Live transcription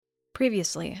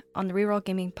Previously, on the Reroll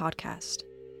Gaming podcast,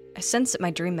 I sense that my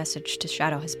dream message to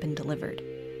Shadow has been delivered.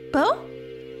 Bo?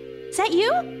 Is that you?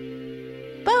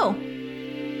 Bo?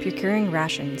 Procuring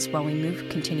rations while we move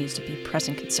continues to be a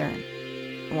pressing concern.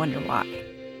 I wonder why.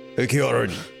 Hey,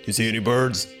 Kiara, you see any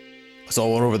birds? I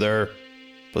saw one over there,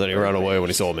 but then he ran away when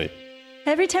he saw me.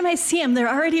 Every time I see him, they're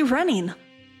already running.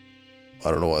 I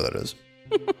don't know why that is.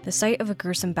 The site of a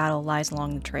gruesome battle lies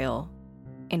along the trail,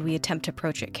 and we attempt to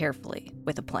approach it carefully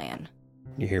with a plan.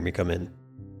 You hear me come in.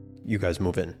 You guys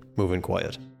move in. Move in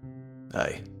quiet.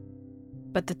 Aye.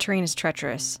 But the terrain is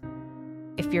treacherous,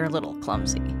 if you're a little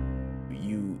clumsy.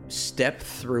 You step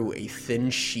through a thin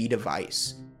sheet of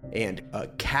ice and a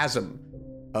chasm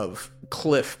of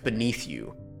cliff beneath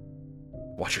you.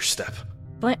 Watch your step.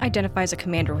 Flint identifies a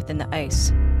commander within the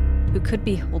ice, who could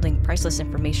be holding priceless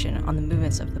information on the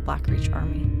movements of the Blackreach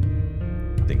army.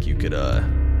 I think you could,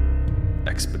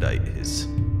 expedite his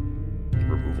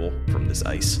removal from this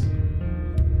ice.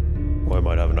 Well, I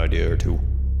might have an idea or two.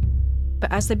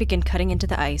 But as they begin cutting into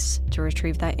the ice to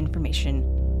retrieve that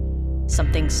information,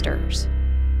 something stirs.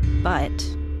 But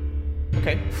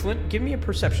Okay, Flint, give me a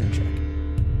perception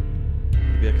check.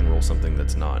 Maybe I can roll something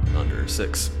that's not under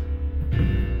 6.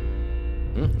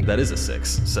 That is a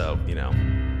 6, so, you know.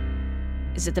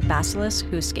 is it the basilisk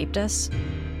who escaped us?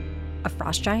 A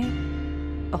frost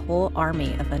giant? A whole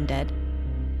army of undead?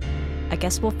 I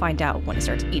guess we'll find out when it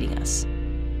starts eating us.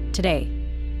 Today,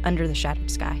 under the shadowed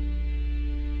sky.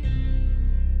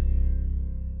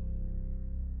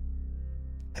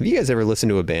 Have you guys ever listened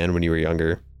to a band when you were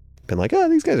younger? Been like, oh,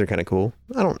 these guys are kind of cool.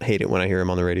 I don't hate it when I hear them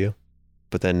on the radio.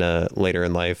 But then later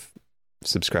in life,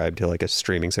 subscribe to like a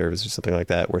streaming service or something like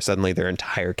that, where suddenly their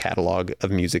entire catalog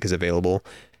of music is available.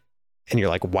 And you're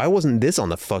like, why wasn't this on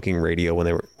the fucking radio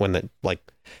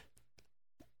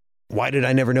why did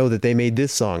I never know that they made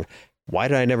this song? Why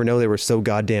did I never know they were so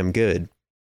goddamn good?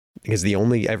 Because the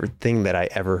only thing that I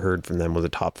ever heard from them was a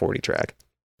top 40 track.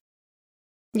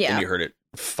 Yeah. And you heard it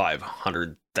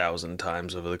 500,000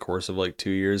 times over the course of like 2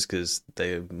 years, because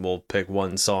they will pick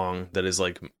one song that is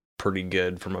like pretty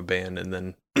good from a band and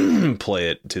then play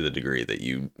it to the degree that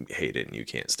you hate it and you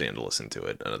can't stand to listen to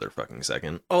it another fucking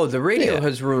second. Oh, the radio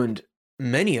has ruined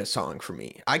many a song for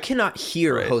me. I cannot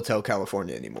hear Right. Hotel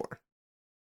California anymore.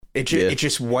 It's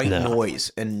just white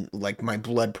noise, and like my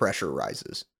blood pressure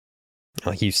rises.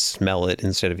 Like you smell it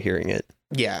instead of hearing it.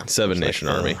 Yeah. Seven It's Nation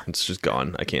like, Army. It's just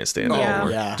gone. I can't stand it Yeah.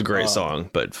 anymore. Yeah. It's a great Oh. song,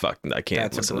 but fuck, I can't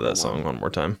That's a listen to that brutal song one more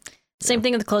time. Same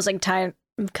thing with the closing time,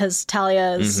 because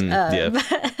Talia's.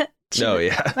 Oh,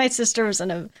 yeah. My sister was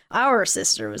our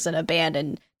sister was in a band,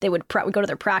 and they would would go to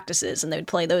their practices, and they would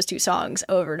play those two songs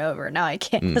over and over. Now I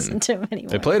can't listen to them anymore.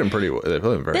 They played them pretty well. They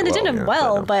played them very They well. did them yeah,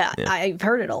 well, but, but I've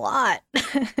heard it a lot.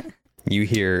 You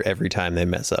hear every time they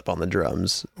mess up on the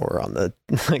drums or on the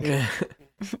like.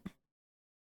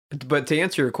 But to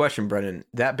answer your question, Brennan,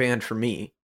 that band for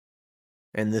me,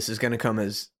 and this is going to come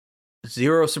as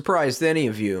zero surprise to any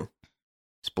of you,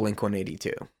 it's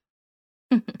Blink-182.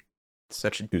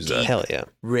 Such a Who's deep, that? Hell yeah.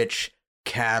 rich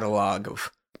catalog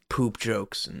of poop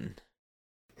jokes and.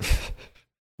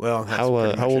 Well, that's How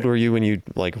pretty much old it. were you when you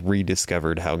like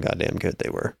rediscovered how goddamn good they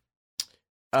were?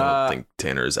 I don't think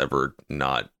Tanner has ever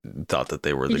not thought that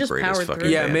they were He the just greatest powered fucking through.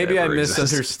 Yeah, band maybe I ever exist.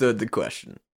 misunderstood the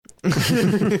question. I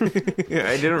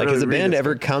didn't Like, really has a read band this.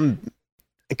 ever come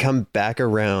back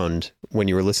around when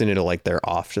you were listening to like their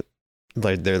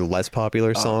less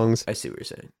popular songs I see what you're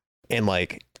saying. and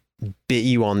like bit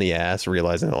you on the ass,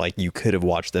 realizing that like you could have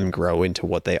watched them grow into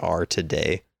what they are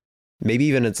today? Maybe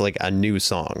even it's like a new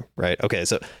song, right? Okay,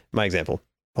 so my example,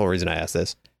 whole reason I asked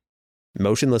this,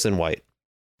 Motionless in White.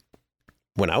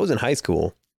 When I was in high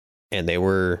school, and they've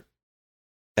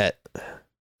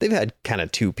had kind of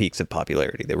two peaks of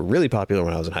popularity. They were really popular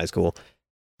when I was in high school,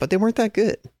 but they weren't that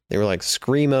good. They were like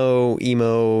screamo,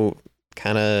 emo,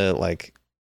 kind of like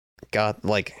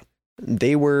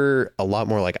they were a lot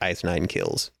more like Ice Nine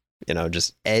Kills,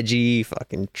 just edgy,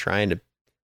 fucking trying to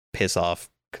piss off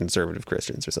conservative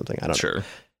Christians or something. I don't know. Sure.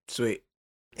 Sweet.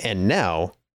 And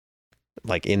now,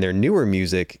 like in their newer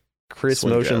music, Chris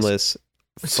Slim jazz. Motionless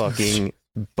fucking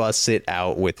busts it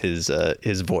out with his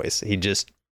voice.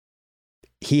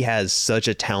 He has such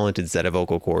a talented set of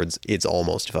vocal cords. It's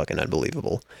almost fucking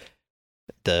unbelievable.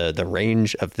 The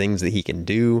range of things that he can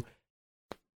do,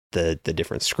 the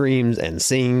different screams and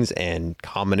sings and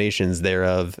combinations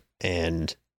thereof,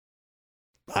 and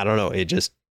I don't know,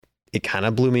 it kind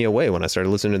of blew me away when I started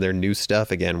listening to their new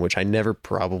stuff again, which I never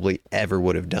probably ever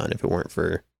would have done if it weren't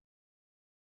for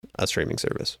a streaming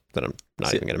service that I'm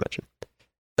not even going to mention.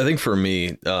 I think for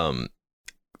me,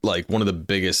 like one of the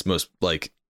biggest, most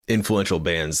like influential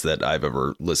bands that I've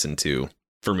ever listened to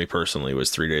for me personally was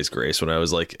 3 Days Grace when I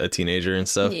was like a teenager and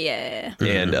stuff. Yeah.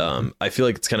 And I feel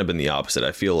like it's kind of been the opposite.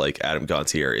 I feel like Adam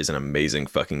Gontier is an amazing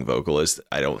fucking vocalist.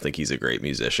 I don't think he's a great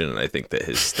musician, and I think that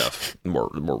his stuff more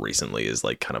recently is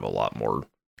like kind of a lot more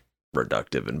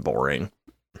reductive and boring.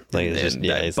 Like it's just,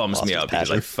 yeah, it bums me out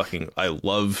because I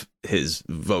love his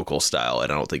vocal style,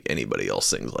 and I don't think anybody else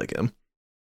sings like him.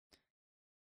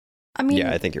 I mean,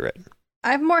 yeah, I think you're right.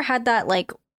 I've more had that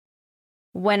like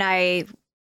when I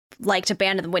liked a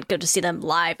band and went go to see them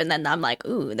live, and then I'm like,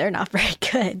 ooh, they're not very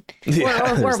good.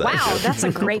 Yeah, or there's that wow, shit. that's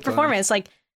a great performance. Like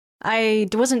I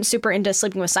wasn't super into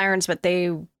Sleeping with Sirens, but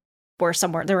they were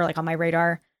somewhere. They were like on my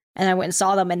radar. And I went and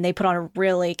saw them, and they put on a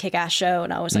really kick-ass show,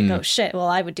 and I was like, oh, shit, well,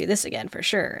 I would do this again for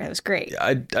sure. It was great. Yeah,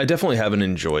 I definitely haven't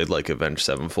enjoyed, like, Avenged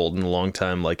Sevenfold in a long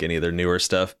time, like, any of their newer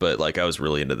stuff, but, like, I was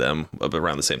really into them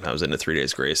around the same time I was into 3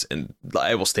 Days Grace, and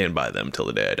I will stand by them till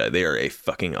the day I die. They are a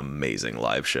fucking amazing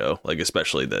live show, like,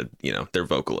 especially their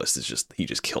vocalist is just, he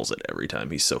just kills it every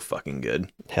time. He's so fucking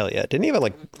good. Hell yeah. Didn't he have,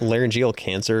 like, laryngeal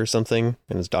cancer or something?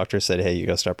 And his doctor said, hey, you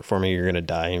gotta stop performing, you're gonna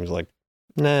die. And he was like,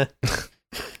 nah.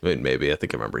 I mean, maybe. I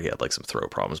think I remember he had like some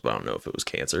throat problems, but I don't know if it was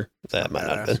cancer. That might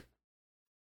not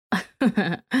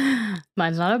have been.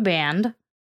 Mine's not a band.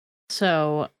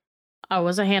 So I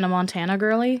was a Hannah Montana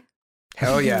girly.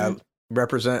 Hell yeah.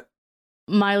 Represent.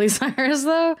 Miley Cyrus,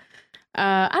 though.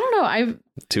 I don't know. I've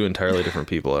Two entirely different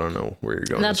people. I don't know where you're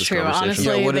going. That's with this true. conversation.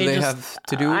 Honestly, Yeah, what do they just, have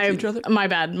to do with each other? My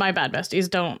bad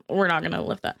besties. We're not gonna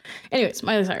lift that. Anyways,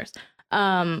 Miley Cyrus.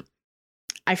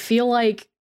 I feel like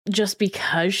just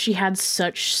because she had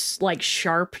such like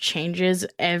sharp changes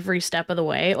every step of the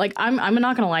way, like I'm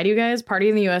not gonna lie to you guys, Party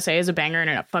in the USA is a banger, and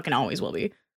it fucking always will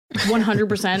be.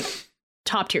 100%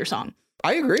 top tier song.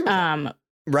 I agree with that.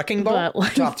 Wrecking Ball, But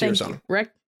like, top tier thank song. you.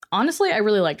 Honestly, I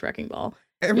really liked Wrecking Ball.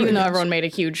 Even though everyone made a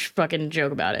huge fucking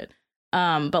joke about it.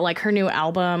 But like her new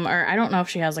album, or I don't know if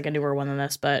she has like a newer one than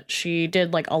this, but she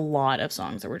did like a lot of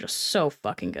songs that were just so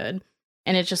fucking good.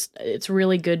 And it's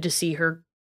really good to see her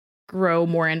grow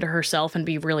more into herself and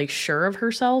be really sure of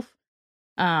herself.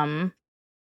 Yeah,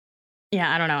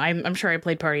 I don't know. I'm sure I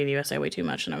played Party in the USA way too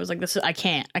much, and I was like, I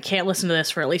can't listen to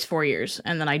this for at least 4 years,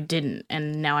 and then I didn't,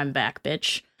 and now I'm back,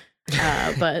 bitch.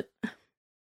 But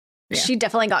yeah. She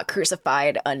definitely got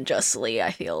crucified unjustly,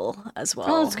 I feel, as well.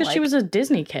 Well, it's because she was a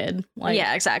Disney kid. Like,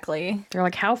 yeah, exactly. They're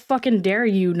like, how fucking dare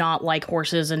you not like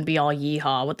horses and be all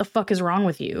yeehaw? What the fuck is wrong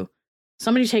with you?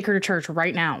 Somebody take her to church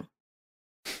right now.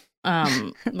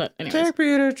 But anyways. Take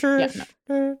me to church.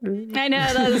 Yeah, I know.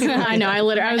 I know. I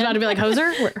was about to be like,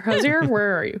 Hosier,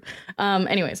 where are you?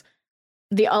 Anyways,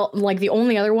 the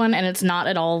only other one, and it's not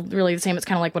at all really the same. It's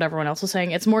kind of like what everyone else was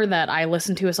saying. It's more that I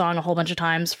listened to a song a whole bunch of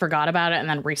times, forgot about it, and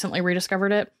then recently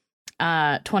rediscovered it.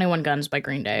 21 Guns by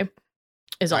Green Day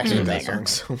is also a banger.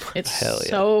 So much. It's Hell yeah.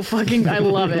 so fucking. I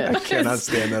love it. I cannot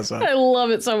stand that song. I love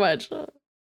it so much.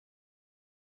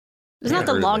 Isn't that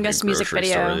the longest music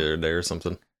video? The other day or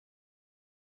something.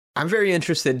 I'm very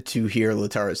interested to hear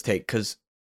Latara's take, because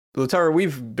Latara,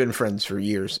 we've been friends for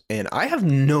years, and I have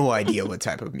no idea what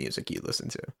type of music you listen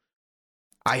to.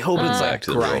 I hope it's like Back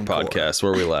to the real grindcore. podcast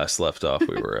where we last left off.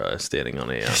 We were standing on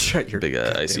a Shut your big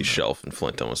goddamn icy mouth. shelf, and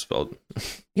Flint almost fell.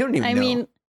 You don't even I know. mean,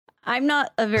 I'm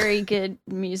not a very good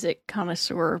music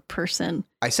connoisseur person.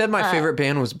 I said my favorite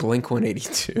band was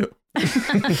Blink-182. Yeah,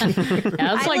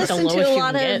 that's I like the listen lowest to a you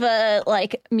lot can of get.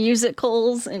 like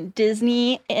musicals and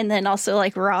Disney, and then also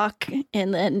like rock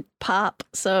and then pop.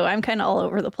 So I'm kind of all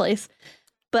over the place.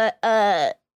 But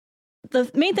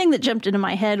the main thing that jumped into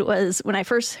my head was when I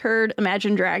first heard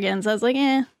Imagine Dragons, I was like,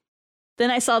 eh. Then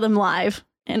I saw them live,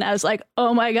 and I was like,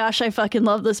 oh my gosh, I fucking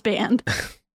love this band.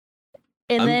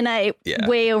 And then I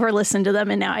way over listened to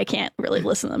them, and now I can't really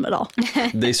listen to them at all.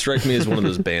 They strike me as one of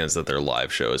those bands that their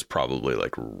live show is probably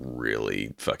like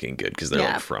really fucking good because they're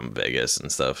like from Vegas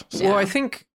and stuff. So. Well, I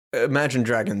think Imagine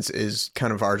Dragons is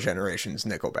kind of our generation's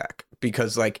Nickelback,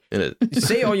 because like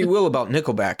say all you will about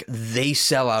Nickelback, they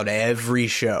sell out every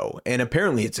show, and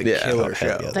apparently it's a killer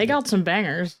show. Yeah. They got some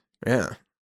bangers. Yeah.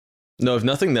 No, if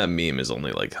nothing, that meme has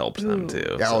only like helped them too.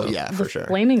 Oh so. yeah, for sure.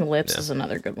 Flaming Lips is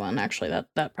another good one. Actually,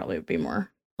 that probably would be more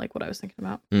like what I was thinking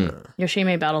about.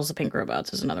 Yoshime Battles the Pink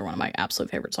Robots is another one of my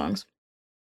absolute favorite songs.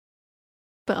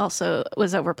 But also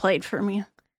was overplayed for me.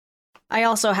 I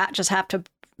also just have to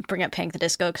bring up Panic! At the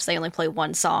Disco because they only play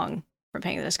one song from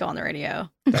Panic! At the Disco on the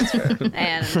radio. That's fair.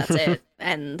 And that's it.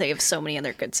 And they have so many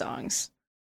other good songs.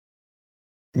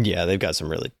 Yeah, they've got some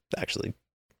really actually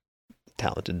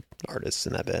talented artists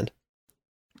in that band.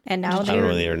 And now I don't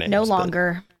know their they're names, no but-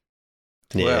 longer.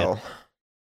 Yeah. Well,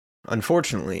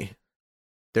 unfortunately,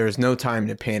 there is no time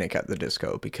to panic at the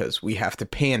disco because we have to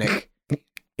panic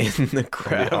in the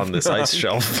crowd On this ice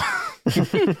shelf.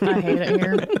 I hate it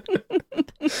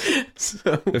here.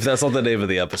 So, If that's not the name of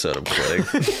the episode, I'm quitting.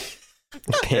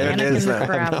 Panic in is the not.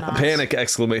 Kravnoks. Panic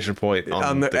exclamation point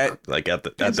on the- the, at- like at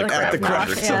the at the Kravnoks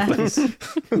or Kravnoks,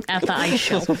 something. At the ice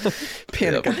shelf.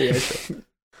 Panic Yep. at the ice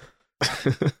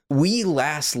shelf. We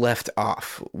last left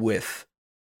off with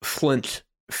Flint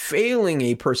failing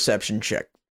a perception check.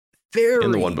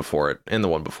 And the one before it. And the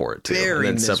one before it, too. Very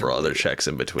And then several miserably. other checks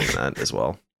in between that as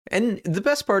well. And the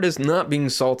best part is not being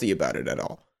salty about it at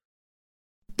all.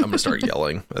 I'm going to start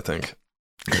yelling, I think.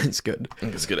 It's good. I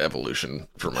think it's good evolution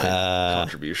for my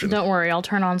contribution. Don't worry, I'll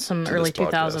turn on some To early this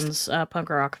podcast. 2000s punk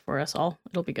rock for us all.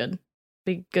 It'll be good.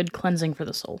 Be good cleansing for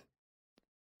the soul.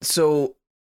 So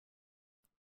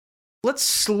let's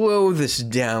slow this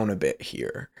down a bit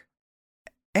here.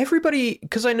 Everybody,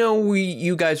 because I know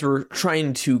you guys were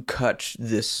trying to cut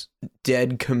this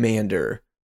dead commander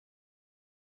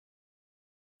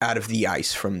out of the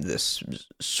ice from this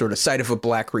sort of site of a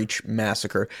Black Reach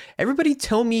massacre. Everybody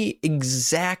tell me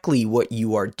exactly what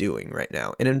you are doing right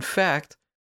now. And in fact,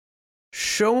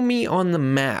 show me on the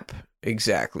map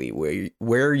exactly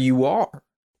where you are.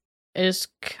 It is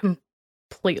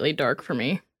completely dark for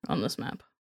me on this map.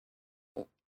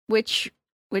 Which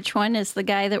one is the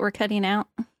guy that we're cutting out?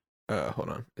 Hold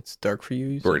on. It's dark for you?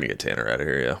 you We're said? going to get Tanner out of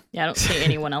here, yeah. Yeah, I don't see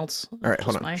anyone else. All right,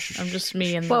 hold Just on. I'm just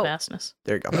me in the Whoa. vastness.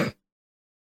 There you go.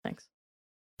 Thanks.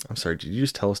 I'm sorry, did you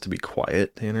just tell us to be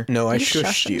quiet, Tanner? No, I You shushed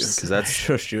shush you. us. 'Cause that's I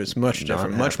shushed you. It's much not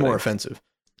different, much more happening.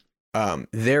 offensive.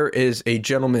 There is a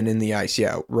gentleman in the ice,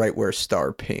 yeah, right where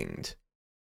Star pinged.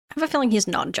 I have a feeling he's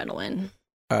not a gentleman.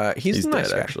 He's He's a nice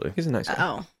dead, guy. actually. He's a nice guy.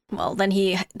 Oh, well, then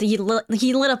he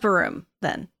lit up a room.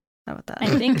 Then how about that? I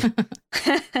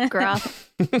think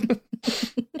Groth.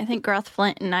 I think Groth,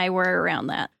 Flint, and I were around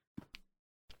that.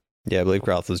 Yeah, I believe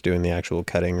Groth was doing the actual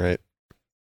cutting, right?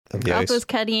 Of the Groth ice. was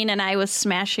cutting, and I was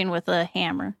smashing with a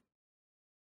hammer.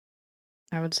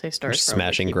 I would say Or Star's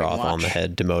smashing probably keeping Groth on the watch.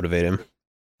 head to motivate him.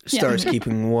 Star's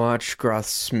keeping watch.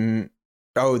 Groth's.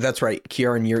 Oh, that's right.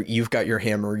 Kieran, you've got your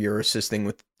hammer. You're assisting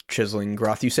with chiseling.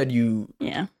 Groth, you said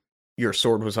Yeah. your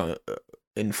sword was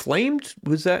inflamed.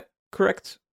 Was that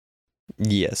correct?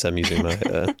 Yes, I'm using my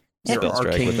Your spell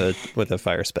strike with a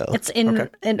fire spell. It's in Okay.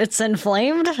 and it's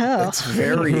inflamed. Oh. That's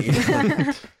very.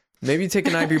 Maybe take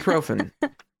an ibuprofen.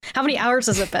 How many hours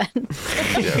has it been?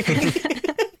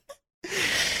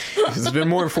 It's been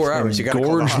more than 4 hours. You got to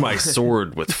gorge my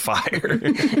sword with fire.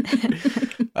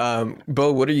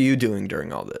 Bo, what are you doing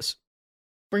during all this?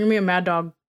 Bring me a mad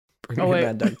dog. Bring Oh, me a wait.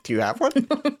 mad dog. Do you have one?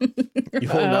 You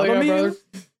holding out on me?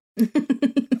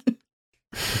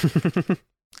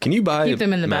 Can you buy Keep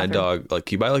them in the Mad bathroom. Dog? Like,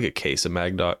 can you buy like a case of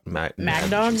Mad Dog? Mad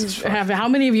dogs? How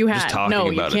many of you Just had? talking No,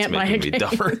 you about it's can't buy a making me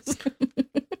dumber. case.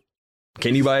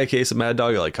 Can you buy a case of Mad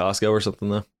Dog at like Costco or something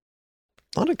though?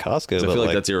 Not at 'Cause Costco, I but feel like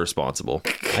like that's irresponsible. I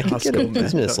can get a Costco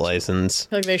business Mad Dogs. license. I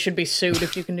feel like they should be sued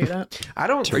if you can do that. I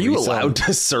don't. Are you resell. allowed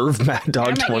to serve Mad Dog I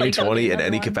might need to 2020 get in any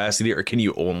another one. capacity, or can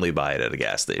you only buy it at a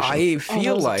gas station? I Oh, that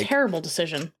feel was like a terrible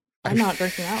decision. I'm not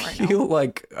drinking out right I feel now.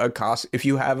 like if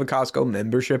you have a Costco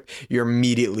membership, you're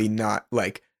immediately not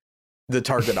like the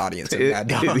target audience of Mad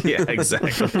Dog. Yeah,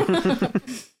 exactly.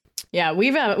 Yeah, we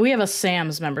have a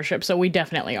Sam's membership, so we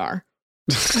definitely are.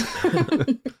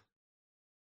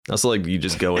 Also, like you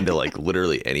just go into like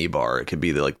literally any bar. It could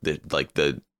be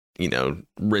the you know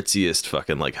ritziest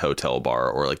fucking like hotel bar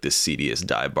or like the seediest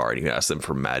dive bar, and you ask them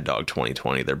for Mad Dog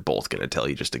 2020. They're both gonna tell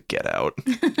you just to get out.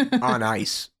 On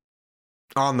ice,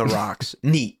 on the rocks,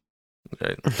 neat.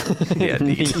 Right? Yeah,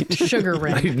 neat. Sugar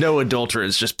rim. No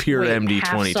adulterants, just pure Wait, MD half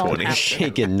salt, 2020. half-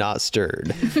 Shaken, not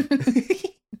stirred.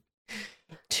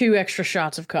 2 extra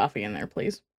shots of coffee in there,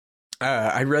 please.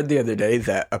 I read the other day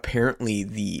that apparently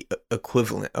the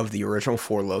equivalent of the original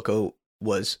Four Loko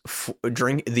was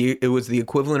it was the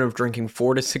equivalent of drinking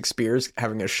 4 to 6 beers,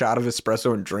 having a shot of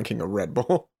espresso, and drinking a Red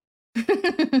Bull.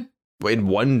 Wait, in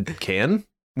one can?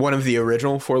 One of the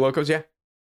original Four Lokos, yeah.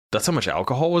 That's how much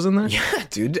alcohol was in there? Yeah,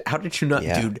 dude. How did you not,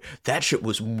 Yeah. dude? That shit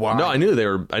was wild. No, I knew they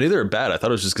were bad. I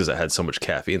thought it was just because I had so much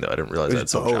caffeine, though. I didn't realize It I had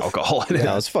was so much both. alcohol in it.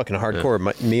 Yeah, it was fucking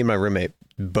hardcore. Me and my roommate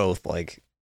both like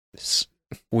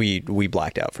we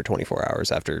blacked out for 24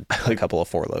 hours after a couple of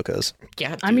Four Locos.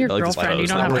 Yeah, I'm your I like this girlfriend. You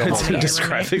photo. don't have to It's call me your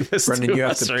describing this. Brendan, to you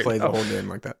have us to right play the now. whole game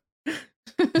like that.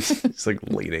 He's like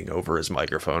leaning over his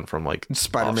microphone from like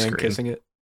Spider-Man off-screen. kissing it.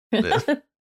 Yeah.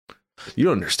 You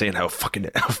don't understand how fucked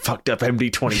up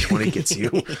MD 2020 gets you.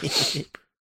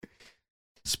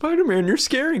 Spider-Man, you're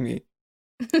scaring me.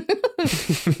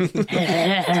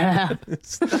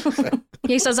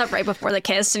 He says that right before the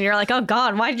kiss, and you're like, "Oh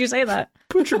God, why did you say that?"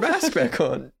 Put your mask back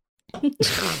on.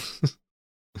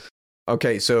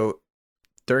 Okay, so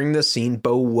during this scene,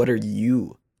 Bo, what are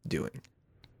you doing?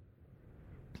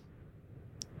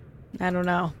 I don't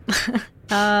know.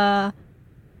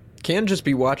 Can't just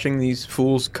be watching these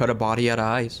fools cut a body out of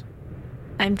ice.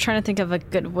 I'm trying to think of a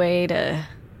good way to.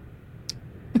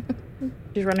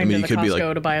 She's running to the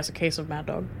Costco to buy us a case of Mad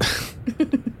Dog.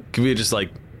 Could we just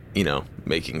like,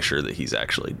 making sure that he's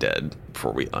actually dead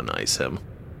before we unice him?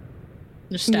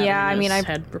 Just stab him in his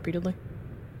head repeatedly.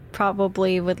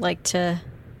 Probably would like to,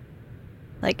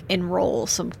 enroll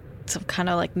some kind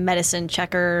of medicine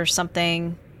checker or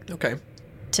something. Okay.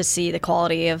 To see the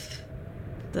quality of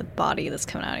the body that's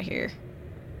coming out of here,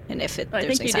 and if I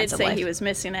think you did say he was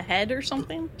missing a head or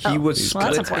something. He was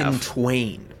split in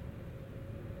twain.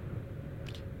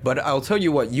 But I'll tell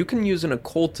you what, you can use an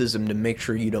occultism to make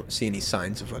sure you don't see any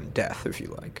signs of undeath if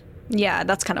you like. Yeah,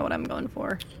 that's kind of what I'm going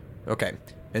for. Okay.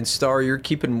 And Star, you're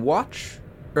keeping watch?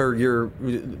 Or you're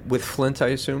with Flint, I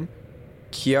assume?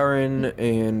 Kiaran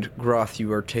and Groth,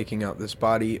 you are taking out this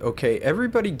body. Okay,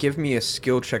 everybody give me a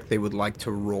skill check they would like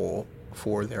to roll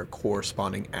for their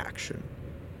corresponding action.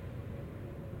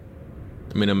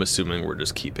 I mean, I'm assuming we're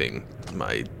just keeping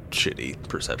my shitty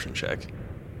perception check.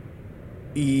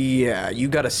 Yeah, you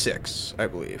got a 6, I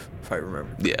believe, if I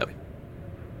remember. Yeah.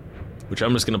 Which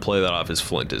I'm just going to play that off as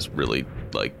Flint is really,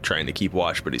 trying to keep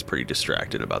watch, but he's pretty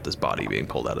distracted about this body being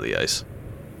pulled out of the ice.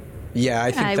 Yeah,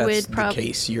 I think that's the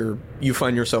case. You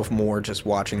find yourself more just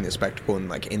watching the spectacle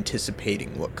and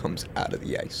anticipating what comes out of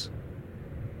the ice.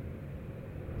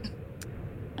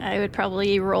 I would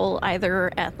probably roll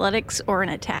either athletics or an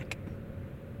attack.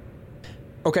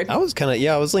 Okay. I was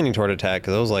I was leaning toward attack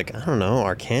because I was like, I don't know,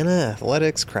 Arcana,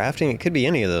 Athletics, Crafting, it could be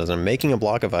any of those. I'm making a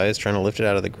block of ice, trying to lift it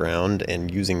out of the ground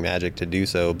and using magic to do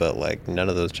so, but none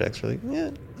of those checks are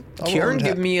Kieran,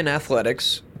 give me an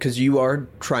Athletics because you are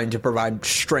trying to provide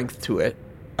strength to it.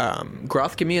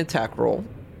 Groth, give me an attack roll.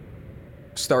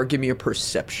 Star, give me a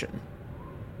perception.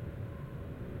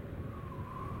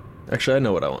 Actually, I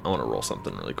know what I want to roll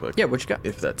something really quick. Yeah, what you got?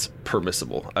 If that's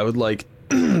permissible. I would like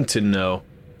to know.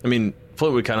 I mean,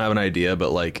 Flint would kind of have an idea,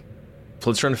 but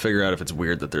Flint's trying to figure out if it's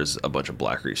weird that there's a bunch of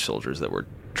Blackreach soldiers that were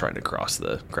trying to cross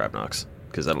the Kravnoks,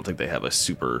 because I don't think they have a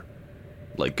super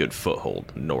good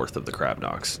foothold north of the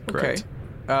Kravnoks. Correct?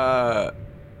 Okay.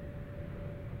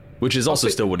 Which is also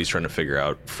still what he's trying to figure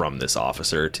out from this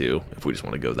officer too, if we just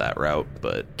want to go that route.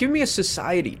 But give me a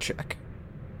society check.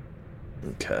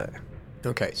 Okay.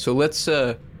 Okay, so let's.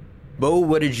 Bo,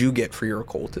 what did you get for your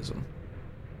occultism?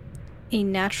 A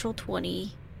natural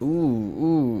 20.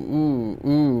 Ooh.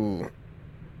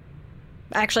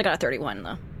 I actually got a 31,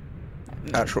 though.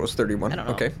 Natural was 31. I don't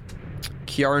know. Okay.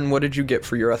 Kiaran, what did you get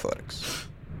for your athletics?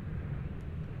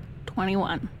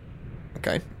 21.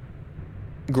 Okay.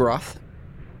 Groth,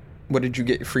 what did you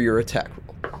get for your attack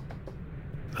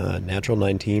roll? Natural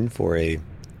 19 for a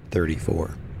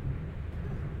 34.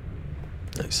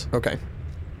 Nice. Okay.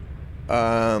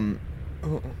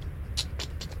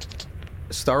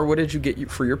 Star, what did you get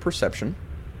for your perception?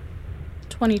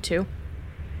 22.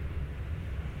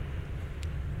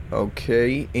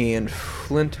 Okay, and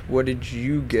Flint, what did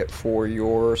you get for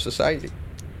your society?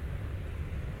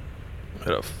 I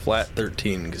got a flat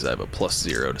 13 because I have a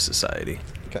 +0 to society.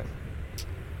 Okay.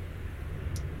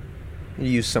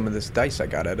 Use some of this dice I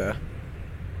got at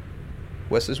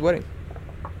Wes's wedding.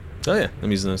 Oh yeah,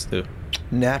 I'm using this too.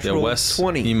 Natural Wes,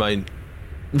 20. You might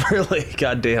really.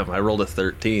 Goddamn, I rolled a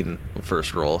 13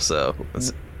 first roll. So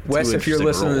Wes, if you're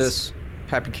listening to this,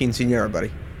 happy quinceanera,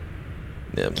 buddy.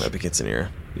 Yeah, happy quinceanera.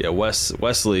 Yeah,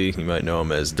 Wesley, you might know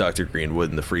him as Dr. Greenwood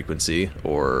in The Frequency,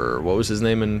 or what was his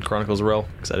name in Chronicles of Rel?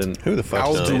 Because I didn't. Who the fuck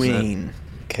Alduin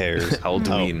cares?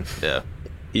 Alduin. Yeah,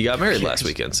 he got married last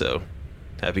weekend, so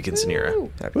happy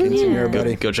quinceanera. Happy quinceanera,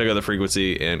 buddy. Go check out The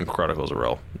Frequency and Chronicles of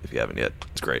Rel if you haven't yet.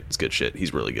 It's great. It's good shit.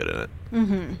 He's really good in it.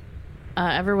 Mm-hmm.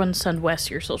 Everyone send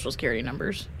Wes your social security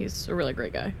numbers. He's a really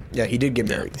great guy. Yeah, he did get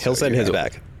married. He'll send his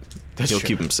back. He'll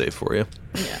keep him safe for you.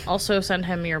 Yeah. Also send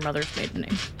him your mother's maiden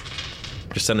name.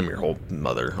 Just send him your whole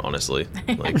mother, honestly.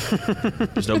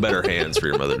 There's no better hands for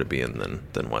your mother to be in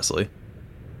than Wesley.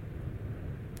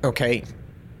 Okay.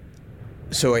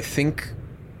 So I think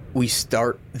we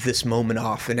start this moment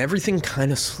off and everything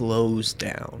kind of slows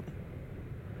down.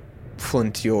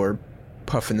 Flint, you're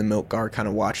puffing the milk guard, kind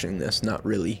of watching this, not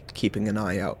really keeping an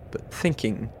eye out, but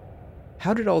thinking,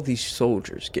 how did all these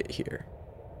soldiers get here?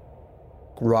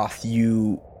 Groth,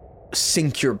 you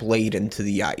sink your blade into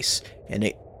the ice and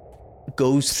it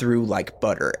goes through like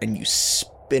butter, and you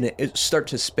start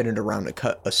to spin it around to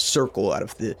cut a circle out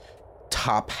of the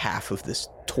top half of this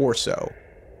torso.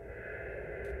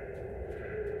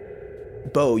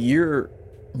 Bo, you're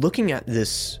looking at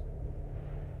this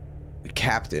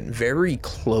captain very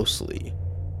closely,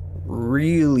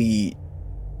 really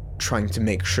trying to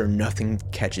make sure nothing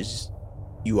catches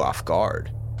you off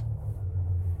guard.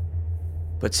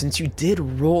 But since you did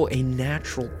roll a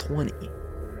natural 20,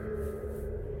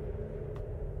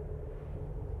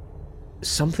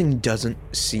 something doesn't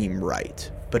seem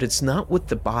right, but it's not with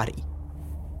the body.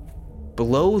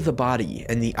 Below the body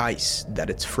and the ice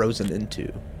that it's frozen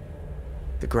into,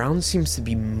 the ground seems to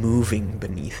be moving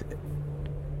beneath it,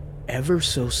 ever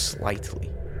so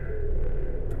slightly.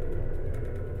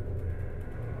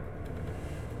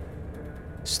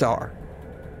 Star,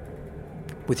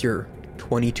 with your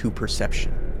 22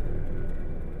 perception,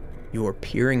 you are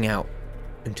peering out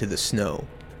into the snow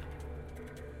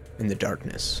in the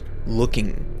darkness,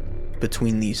 looking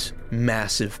between these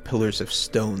massive pillars of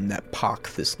stone that pock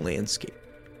this landscape.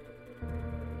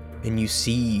 And you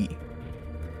see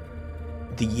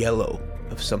the yellow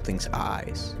of something's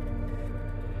eyes.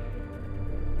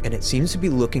 And it seems to be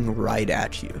looking right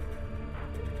at you.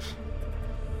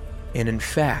 And in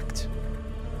fact,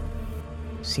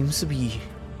 seems to be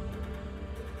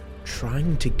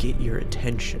trying to get your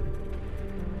attention.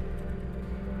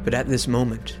 But at this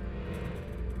moment,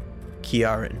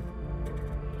 Kiaran,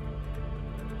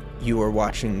 you are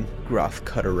watching Groth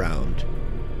cut around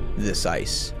this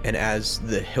ice, and as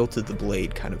the hilt of the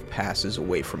blade kind of passes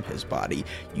away from his body,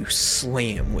 you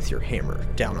slam with your hammer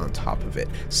down on top of it,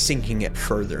 sinking it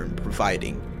further and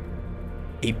providing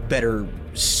a better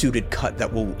suited cut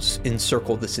that will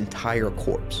encircle this entire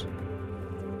corpse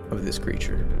of this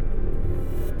creature.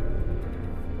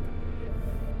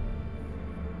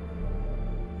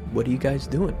 What are you guys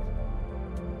doing?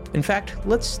 In fact,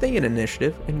 let's stay in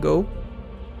initiative and go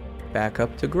back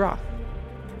up to Groth.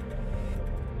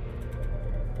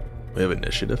 We have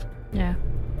initiative. Yeah.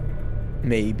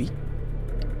 Maybe.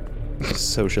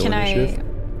 Social Can initiative.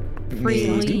 I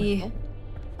freely...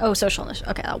 Oh, social initiative.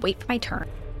 Okay, I'll wait for my turn.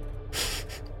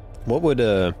 What would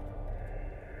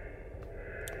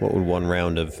one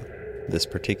round of this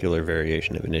particular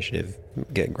variation of initiative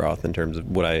get Groth in terms of,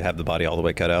 would I have the body all the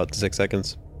way cut out to 6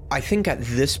 seconds? I think at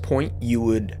this point you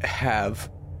would have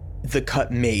the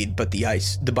cut made, but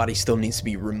the body still needs to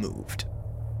be removed.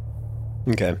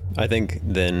 Okay, I think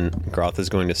then Groth is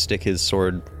going to stick his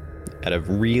sword at a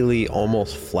really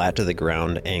almost flat to the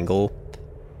ground angle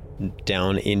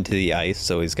down into the ice,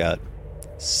 so he's got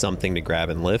something to grab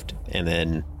and lift, and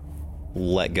then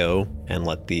let go and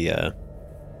let the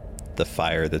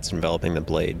fire that's enveloping the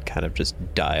blade kind of just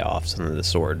die off, so that the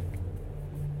sword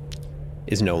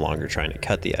is no longer trying to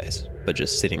cut the ice, but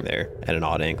just sitting there at an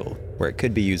odd angle where it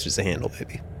could be used as a handle,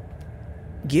 maybe.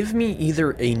 Give me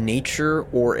either a nature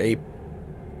or a...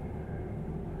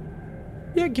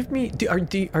 Yeah, give me...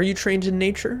 Are you trained in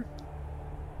nature?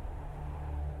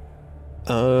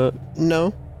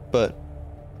 No, but...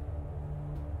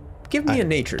 Give me a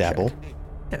nature dabble. check.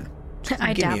 Yeah.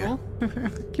 I Give me dabble.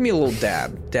 Give me a little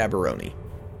dabberoni.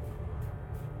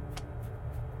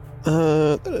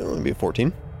 That'll only be a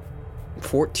 14.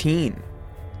 14.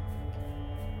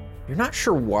 You're not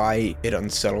sure why it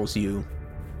unsettles you,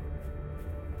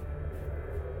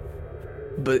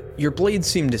 but your blades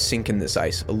seem to sink in this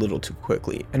ice a little too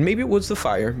quickly. And maybe it was the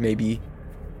fire, maybe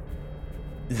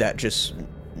that just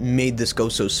made this go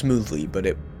so smoothly, but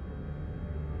it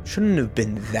shouldn't have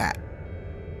been that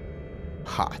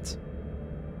hot.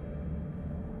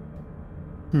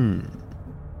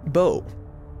 Bo,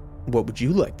 what would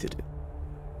you like to do?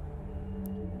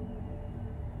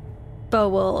 Bo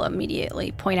will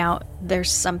immediately point out there's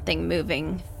something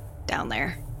moving down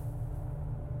there.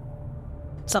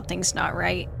 Something's not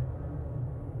right.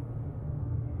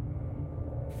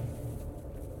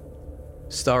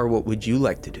 Star, what would you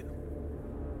like to do?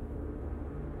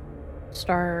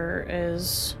 Star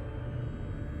is...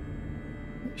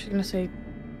 She's gonna say,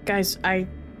 guys, I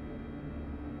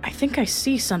think I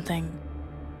see something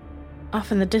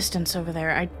off in the distance over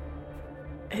there.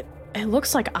 It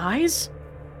looks like eyes.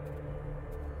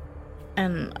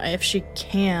 And if she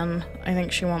can, I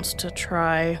think she wants to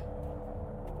try...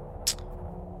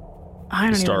 I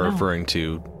don't Star even know. referring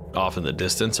to off in the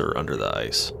distance or under the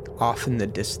ice? Off in the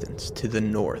distance, to the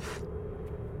north.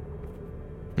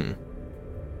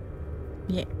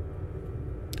 Yeah.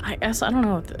 I guess I don't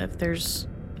know if there's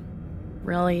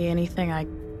really anything I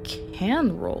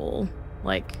can roll.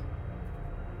 Like...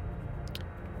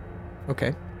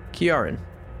 Okay. Kiaran.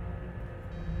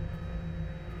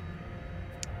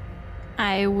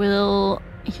 I will,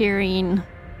 hearing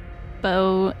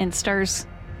Bo and Star's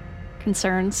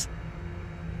concerns,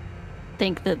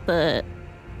 think that the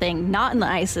thing not in the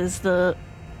ice is the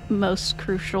most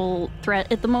crucial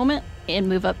threat at the moment, and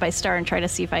move up by Star and try to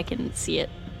see if I can see it.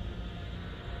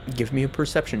 Give me a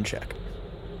perception check.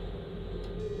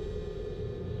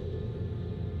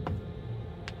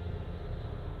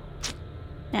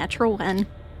 Natural one.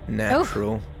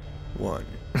 Natural 1.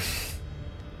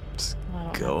 Just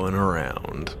going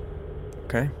around.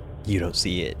 Okay. You don't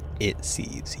see it. It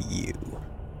sees you.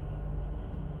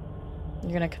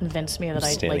 You're gonna convince me that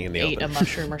I Standing in the ate a open.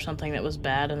 mushroom or something that was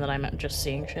bad and that I'm just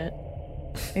seeing shit?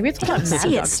 Maybe it's all that mad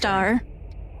See dog it, Star.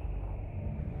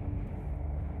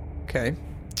 Okay.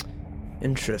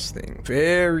 Interesting.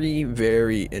 Very,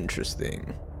 very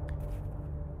interesting.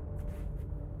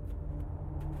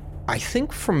 I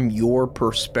think from your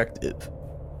perspective,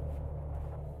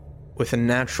 with a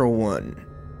natural 1,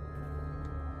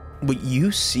 what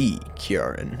you see,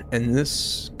 Kiaran, and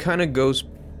this kind of goes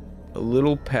a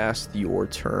little past your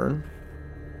turn,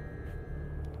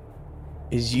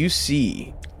 is you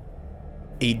see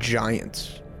a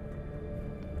giant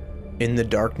in the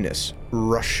darkness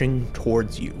rushing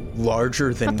towards you,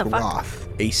 larger than What the fuck? Groth,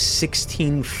 a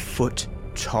 16-foot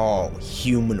tall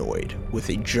humanoid with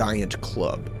a giant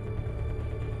club.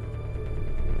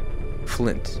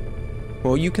 Flint.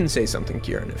 Well, you can say something,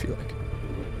 Kieran, if you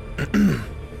like.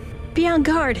 Be on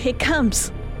guard. It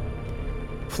comes.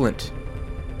 Flint.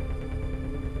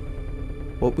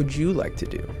 What would you like to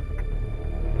do?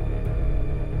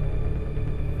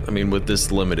 I mean, with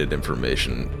this limited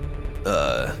information,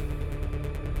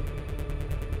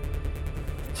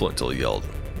 Flint will yell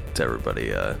to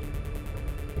everybody,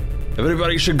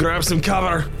 everybody should grab some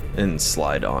cover! And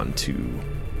slide onto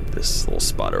this little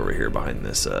spot over here behind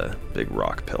this big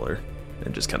rock pillar.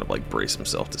 And just kind of like brace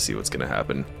himself to see what's gonna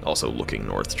happen. Also looking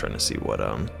north, trying to see what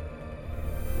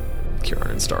Kieran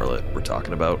and Starlet were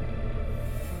talking about.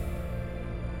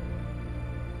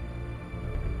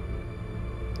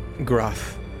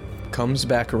 Groth comes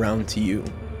back around to you.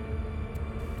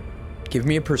 Give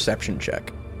me a perception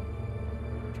check.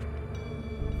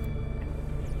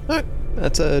 Alright,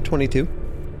 that's a 22.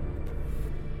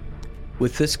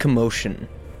 With this commotion,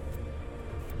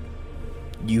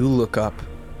 you look up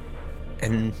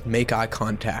and make eye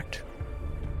contact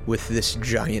with this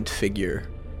giant figure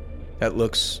that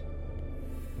looks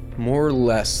more or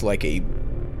less like a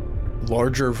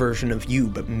larger version of you,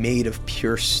 but made of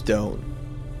pure stone.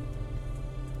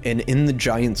 And in the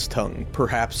giant's tongue,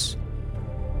 perhaps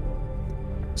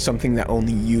something that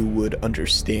only you would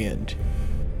understand,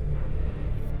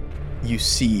 you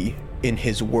see in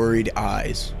his worried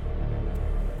eyes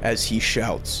as he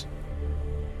shouts,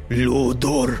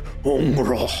 Lodor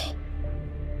Ongroh.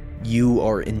 You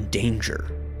are in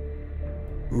danger.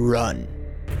 Run.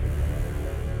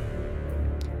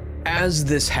 As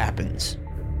this happens,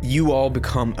 you all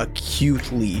become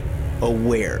acutely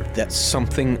aware that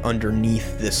something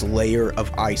underneath this layer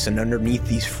of ice and underneath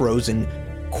these frozen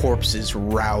corpses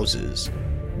rouses.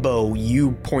 Bo,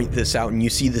 you point this out and you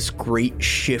see this great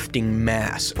shifting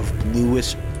mass of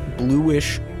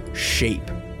bluish shape.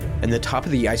 And the top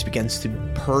of the ice begins to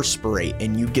perspirate,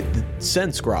 and you get the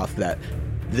sense, Groth, that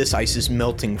this ice is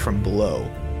melting from below.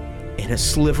 And a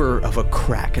sliver of a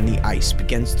crack in the ice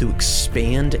begins to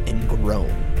expand and grow.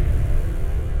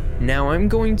 Now I'm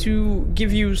going to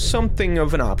give you something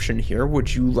of an option here.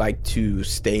 Would you like to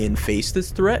stay and face this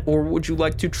threat, or would you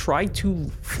like to try to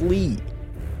flee?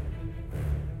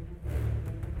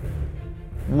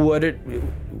 What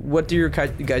do your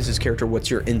guys' character,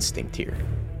 what's your instinct here?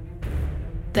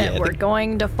 That Yeah, we're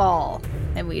going to fall,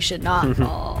 and we should not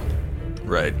fall.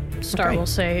 Right. Star Okay. will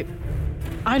say,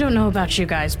 I don't know about you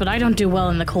guys, but I don't do well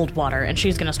in the cold water, and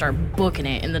she's gonna start booking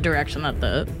it in the direction that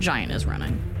the giant is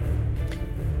running.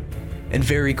 And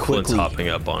very Flint's quickly. hopping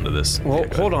up onto this. Well,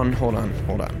 Okay, go ahead. hold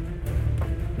on.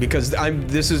 Because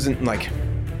this isn't like,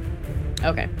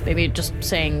 Okay, maybe just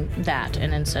saying that,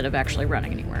 and instead of actually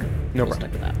running anywhere. No we'll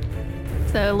problem. stick with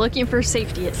that. So looking for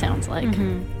safety, it sounds like.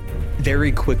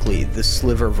 very quickly, the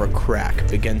sliver of a crack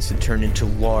begins to turn into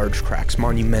large cracks,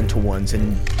 monumental ones,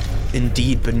 and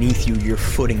indeed beneath you, your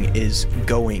footing is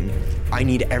going. I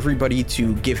need everybody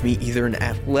to give me either an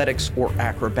athletics or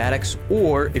acrobatics,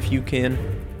 or if you can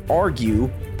argue,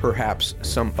 perhaps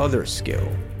some other skill.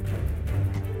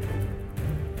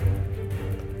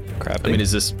 Crafting. I mean,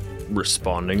 is this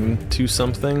responding to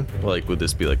something? Like, would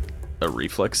this be like a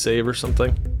reflex save or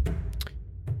something?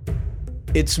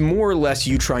 It's more or less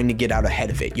you trying to get out ahead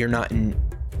of it. You're not in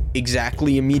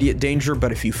exactly immediate danger,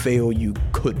 but if you fail, you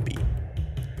could be.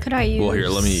 Could I use? Well, here,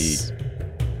 let me.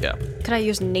 Yeah. Could I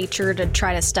use nature to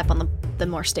try to step on the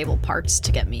more stable parts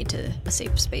to get me to a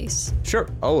safe space? Sure,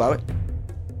 I'll allow it.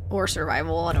 Or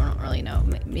survival? I don't really know.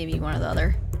 Maybe one or the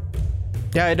other.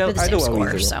 Yeah, I'd the same allow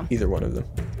score, so. either one of them.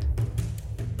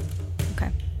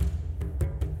 Okay.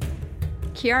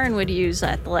 Kiaran would use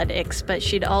athletics, but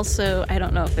she'd also, I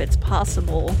don't know if it's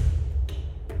possible,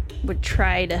 would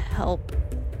try to help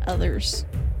others.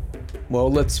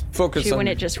 Well, let's focus She on...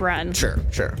 wouldn't just run. Sure.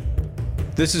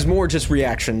 This is more just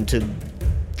reaction to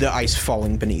the ice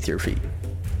falling beneath your feet.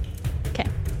 Okay.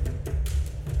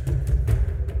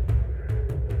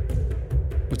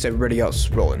 What's everybody else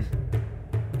rolling?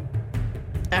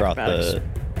 Groth Acrobatics.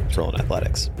 is rolling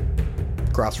athletics.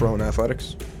 Groth's rolling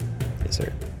athletics. Yes,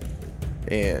 sir.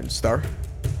 And Star.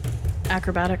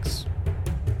 Acrobatics.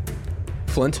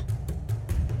 Flint.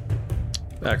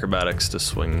 Acrobatics to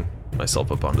swing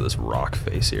myself up onto this rock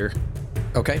face here.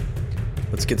 Okay.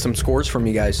 Let's get some scores from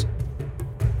you guys.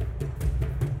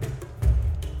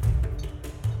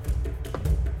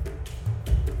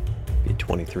 Be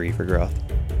 23 for Groth.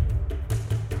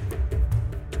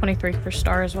 23 for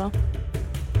Star as well.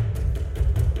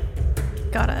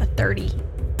 Got a 30.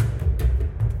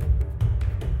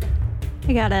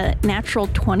 I got a natural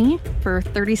 20 for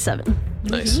 37.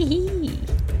 Nice.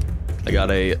 I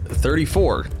got a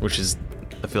 34, which is,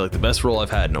 I feel like, the best roll I've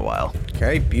had in a while.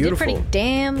 Okay, Did beautiful. pretty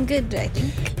damn good, I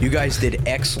think. You guys did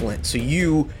excellent. So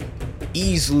you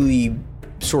easily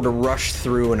sort of rush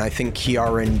through, and I think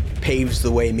Kiaran paves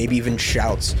the way, maybe even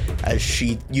shouts as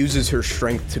she uses her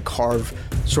strength to carve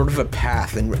sort of a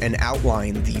path and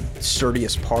outline the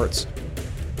sturdiest parts.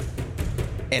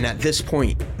 And at this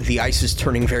point, the ice is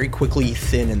turning very quickly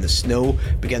thin and the snow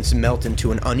begins to melt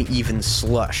into an uneven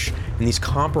slush. And these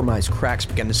compromised cracks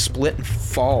begin to split and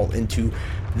fall into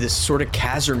this sort of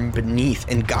chasm beneath,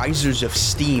 and geysers of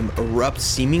steam erupt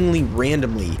seemingly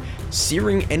randomly,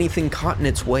 searing anything caught in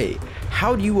its way.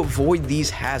 How do you avoid these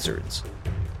hazards?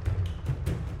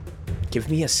 Give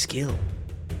me a skill.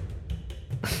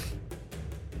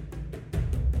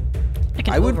 Like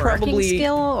an I would overarching probably-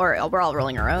 skill, or we're all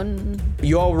rolling our own.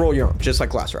 You all roll your own, just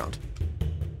like last round.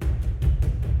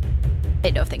 I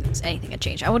didn't know if anything had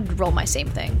changed. I would roll my same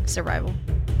thing, survival.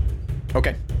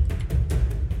 Okay.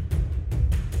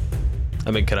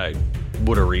 I mean,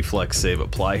 would a reflex save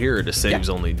apply here, or do saves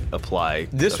only apply?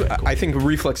 This, Okay, cool. I think,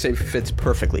 reflex save fits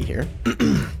perfectly here.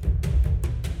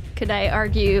 Could I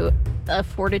argue a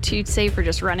fortitude save for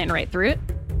just running right through it?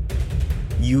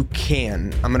 You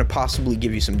can. I'm going to possibly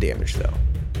give you some damage, though,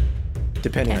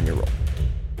 depending on your roll.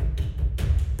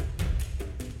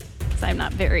 Because I'm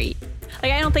not very...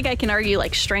 Like, I don't think I can argue,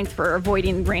 like, strength for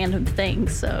avoiding random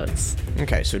things, so it's...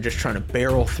 Okay, so just trying to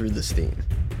barrel through the steam.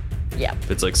 Yeah.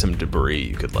 If it's like some debris,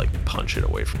 you could like punch it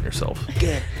away from yourself. I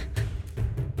think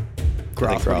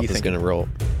Groth, what do Groth you is think? going to roll.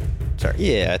 Sorry.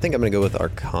 Yeah, I think I'm going to go with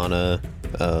Arcana.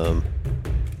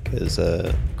 Because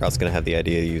Groth's going to have the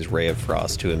idea to use Ray of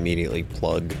Frost to immediately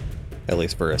plug, at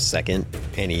least for a second,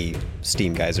 any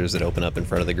steam geysers that open up in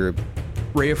front of the group.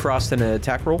 Ray of Frost and an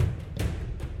attack roll?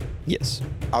 Yes.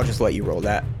 I'll just let you roll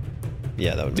that.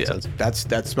 Yeah, that would make Yeah. sense. That's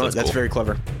smart. That's That's cool. very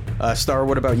clever. Star,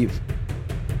 what about you?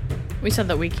 We said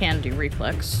that we can do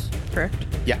reflex, correct?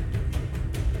 Yeah.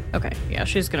 Okay, yeah,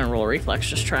 she's gonna roll reflex,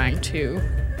 just trying to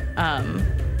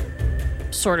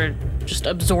sort of just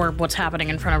absorb what's happening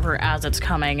in front of her as it's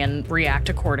coming and react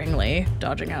accordingly,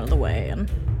 dodging out of the way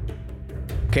and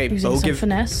Okay, using Bo, some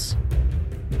finesse.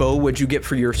 what'd you get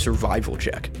for your survival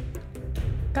check?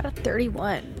 Got a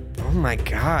 31. Oh my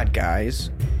god, guys.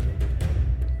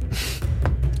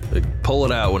 Like, pull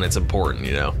it out when it's important,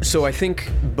 you know? So I think,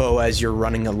 Bo, as you're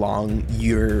running along,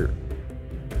 you're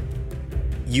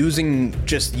using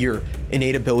just your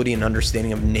innate ability and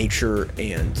understanding of nature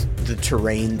and the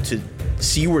terrain to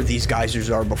see where these geysers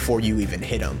are before you even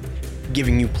hit them,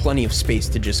 giving you plenty of space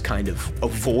to just kind of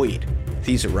avoid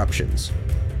these eruptions.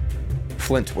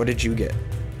 Flint, what did you get?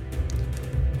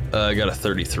 I got a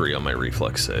 33 on my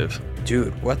reflex save.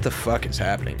 Dude, what the fuck is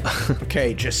happening?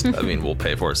 Okay, just... I mean, we'll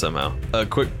pay for it somehow. A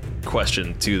quick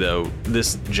question, too, though.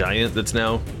 This giant that's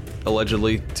now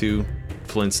allegedly to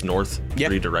Flint's north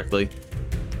pretty directly,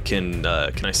 can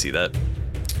I see that?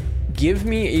 Give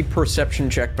me a perception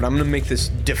check, but I'm going to make this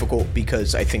difficult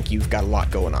because I think you've got a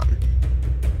lot going on.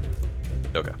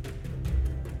 Okay.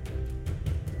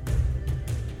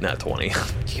 Not 20.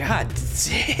 God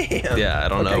damn. Yeah, I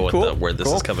don't Okay, know cool, where this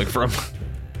cool. is coming from.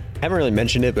 Haven't really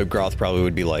mentioned it, but Groth probably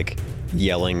would be like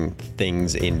yelling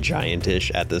things in giantish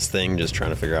at this thing, just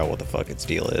trying to figure out what the fuck its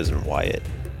deal is and why it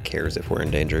cares if we're in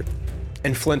danger.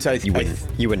 And Flint, You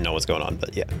wouldn't know what's going on,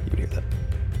 but yeah, you would hear that.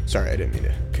 Sorry, I didn't mean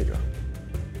to cut you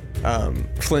off.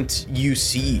 Flint, you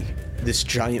see this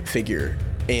giant figure,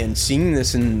 and seeing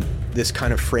this in this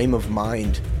kind of frame of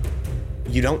mind,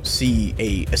 you don't see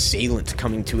a assailant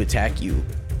coming to attack you.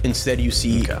 Instead, you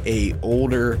see a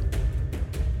older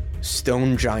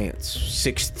stone giant,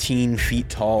 16 feet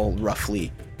tall,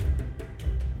 roughly,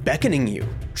 beckoning you,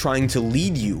 trying to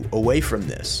lead you away from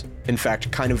this. In fact,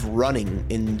 kind of running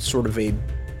in sort of a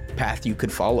path you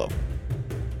could follow.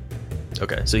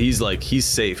 Okay, so he's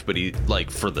safe, but he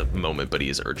for the moment, but he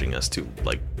is urging us to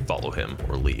follow him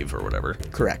or leave or whatever.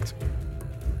 Correct.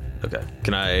 Okay,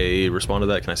 can I respond to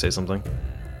that? Can I say something?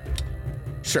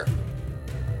 Sure.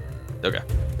 Okay.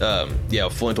 Yeah,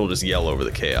 Flint will just yell over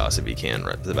the chaos if he can,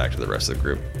 right back to the rest of the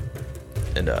group,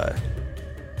 and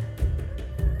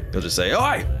he'll just say,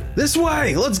 "Oi, this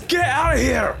way! Let's get out of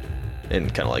here!"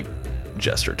 and kind of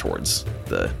gesture towards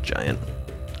the giant.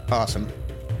 Awesome.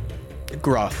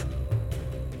 Groth,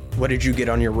 what did you get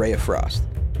on your Ray of Frost?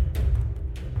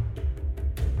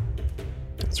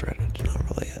 That's right, I did not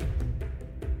roll yet.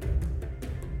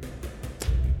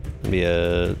 It'll be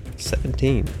a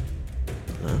 17.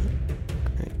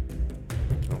 Great.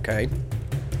 Okay.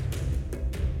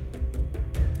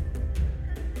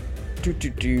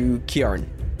 Kiarn,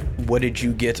 what did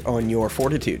you get on your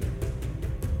Fortitude?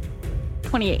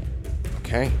 28.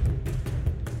 Okay.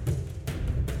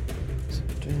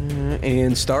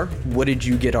 And Star, what did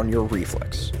you get on your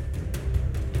Reflex?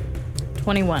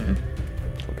 21.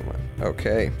 21.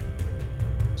 Okay.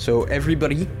 So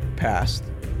everybody passed,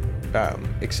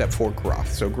 except for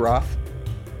Groth. So Groth,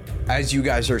 as you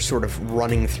guys are sort of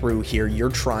running through here, you're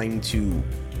trying to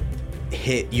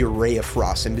hit your Ray of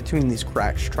Frost in between these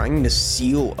cracks, trying to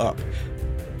seal up.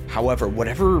 However,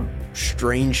 whatever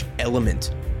strange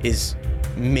element is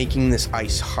making this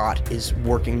ice hot is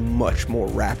working much more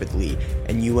rapidly,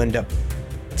 and you end up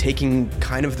taking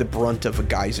kind of the brunt of a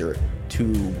geyser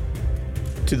to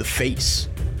the face.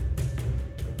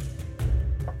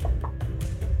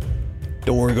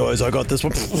 Don't worry, guys, I got this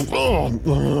one.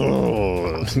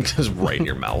 Just right in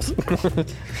your mouth.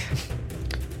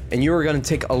 And you are going to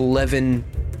take 11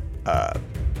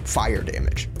 fire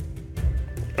damage.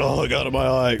 Oh, I got it in my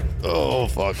eye. Oh,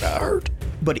 fuck, that hurt.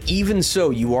 But even so,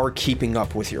 you are keeping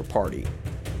up with your party.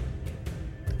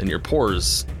 And your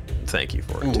pores, thank you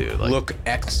for it, too. Look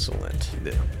excellent.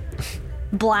 Yeah.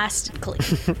 Blasted clean.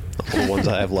 All the ones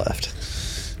I have left.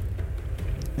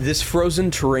 This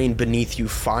frozen terrain beneath you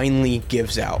finally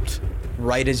gives out,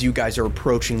 right as you guys are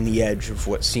approaching the edge of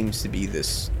what seems to be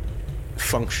this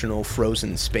functional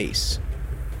frozen space.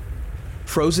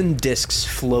 Frozen discs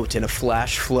float in a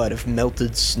flash flood of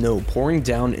melted snow pouring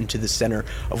down into the center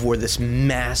of where this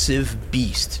massive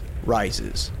beast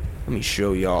rises. Let me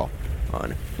show y'all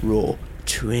on roll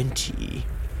 20.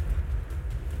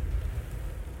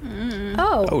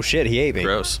 Oh, shit, he ate me.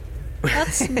 Gross.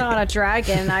 That's not a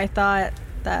dragon. I thought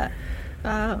that.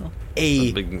 Oh.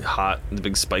 The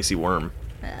big spicy worm.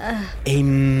 A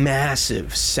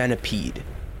massive centipede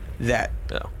that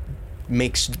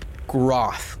makes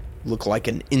Groth look like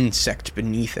an insect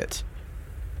beneath it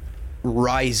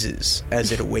rises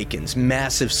as it awakens.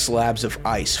 Massive slabs of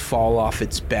ice fall off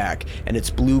its back, and its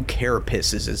blue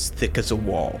carapace is as thick as a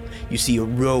wall. You see a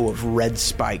row of red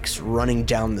spikes running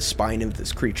down the spine of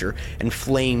this creature, and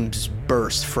flames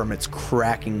burst from its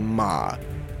cracking maw.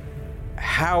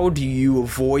 How do you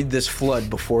avoid this flood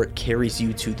before it carries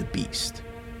you to the beast?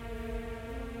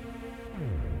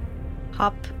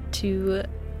 Hop to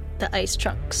the ice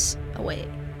chunks away.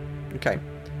 Okay.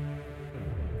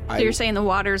 So you're saying the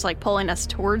water's like pulling us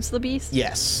towards the beast?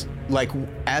 Yes. Like,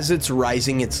 as it's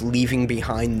rising, it's leaving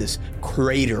behind this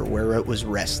crater where it was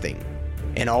resting.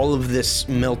 And all of this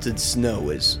melted snow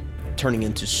is turning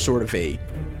into sort of a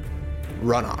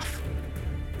runoff.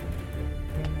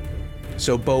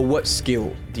 So, Bo, what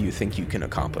skill do you think you can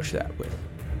accomplish that with?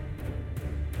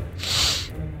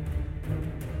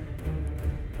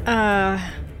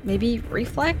 Maybe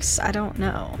reflex? I don't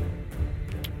know.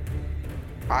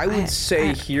 I would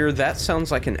say here that sounds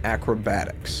like an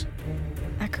acrobatics.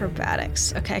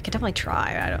 Acrobatics. Okay, I could definitely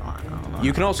try. I don't know.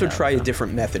 You can also try a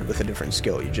different method with a different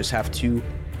skill. You just have to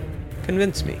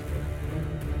convince me.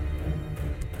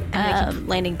 And I keep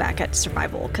landing back at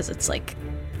survival because it's like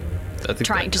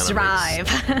trying to survive.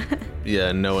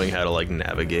 Knowing how to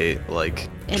navigate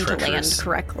and to land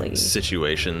correctly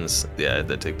situations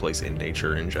that take place in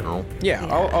nature in general. Yeah.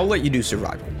 I'll let you do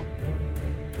survival.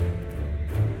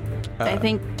 I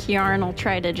think Kiarn will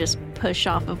try to just push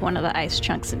off of one of the ice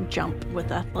chunks and jump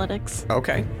with athletics.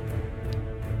 Okay.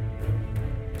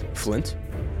 Flint?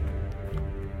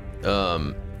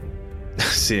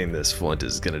 Seeing this, Flint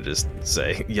is gonna just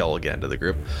yell again to the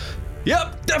group.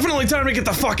 Yep, definitely time to get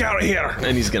the fuck out of here.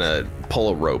 And he's gonna pull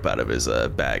a rope out of his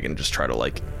bag and just try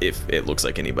to if it looks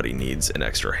like anybody needs an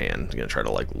extra hand, he's gonna try to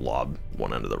lob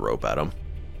one end of the rope at him.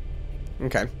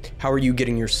 Okay. How are you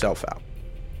getting yourself out?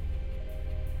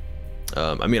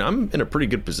 I'm in a pretty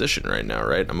good position right now,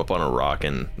 right? I'm up on a rock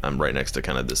and I'm right next to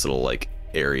kind of this little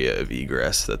area of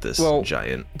egress that this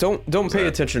giant. Don't pay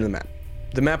attention to the map.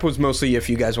 The map was mostly if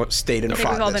you guys stayed in a We've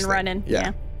all been running.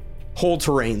 Yeah. whole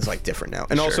terrain's like different now.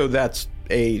 And Sure. also that's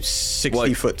a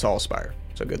 60-foot tall spire.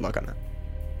 So good luck on that.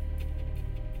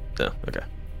 Oh, okay.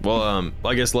 Well,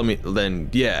 I guess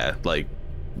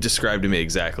describe to me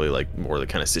exactly like more the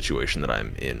kind of situation that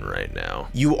I'm in right now.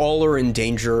 You all are in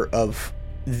danger of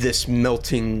this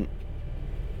melting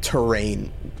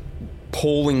terrain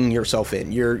pulling yourself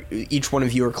in. Each one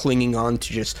of you are clinging on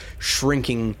to just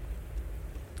shrinking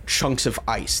chunks of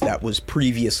ice that was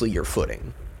previously your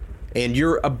footing. And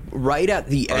you're right at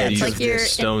the edge of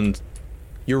this stone.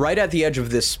 You're right at the edge of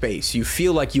this space. You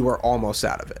feel like you are almost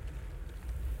out of it.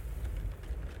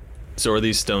 So are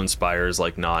these stone spires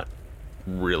like not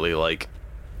really like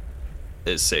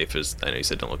as safe as, I know you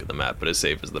said don't look at the map, but as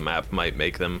safe as the map might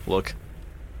make them look?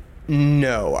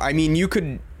 No, I mean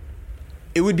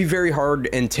it would be very hard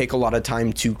and take a lot of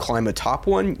time to climb atop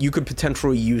one. You could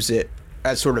potentially use it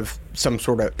as some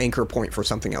sort of anchor point for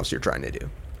something else you're trying to do.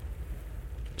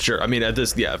 Sure. I mean, I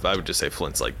would just say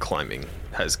Flint's like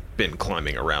has been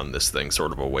climbing around this thing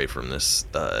sort of away from this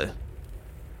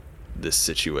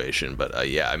situation. But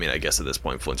I mean, I guess at this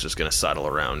point Flint's just going to sidle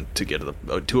around to get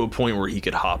to a point where he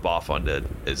could hop off onto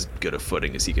as good a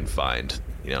footing as he can find,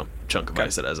 chunk of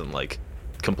ice that hasn't like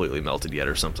completely melted yet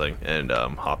or something, and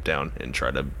hop down and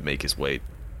try to make his way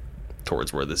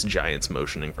towards where this giant's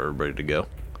motioning for everybody to go.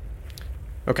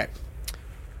 Okay.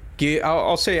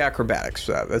 I'll say acrobatics.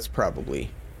 That's probably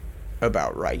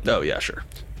about right. Oh, yeah, sure.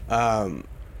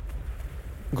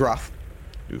 Groth.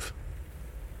 Oof.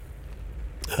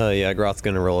 Yeah, Groth's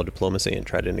gonna roll a diplomacy and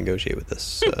try to negotiate with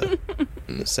this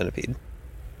this centipede.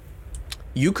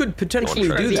 You could potentially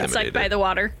do Be that. sucked by the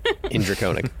water. In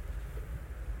Draconic.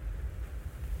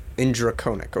 In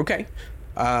Draconic. Okay.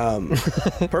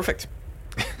 Perfect.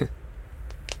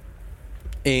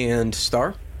 And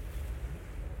Star?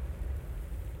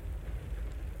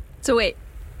 So wait,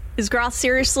 is Groth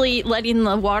seriously letting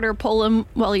the water pull him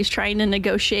while he's trying to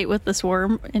negotiate with this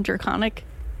worm in Draconic?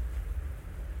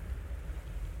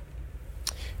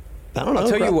 I don't know. I'll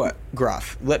tell you what,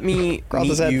 Groth. Let me Groth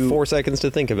has had 4 seconds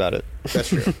to think about it. That's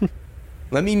true.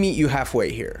 Let me meet you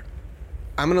halfway here.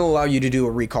 I'm going to allow you to do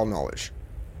a recall knowledge.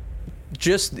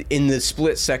 Just in the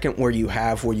split second where you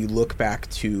look back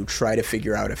to try to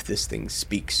figure out if this thing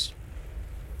speaks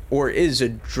or is a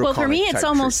draconic Well, for me, it's type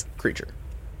almost creature.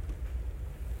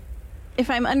 If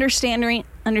I'm understanding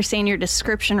your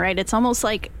description right, it's almost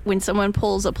like when someone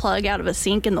pulls a plug out of a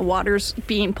sink and the water's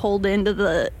being pulled into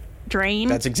the drain.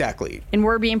 That's exactly. And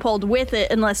we're being pulled with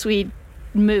it unless we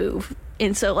move.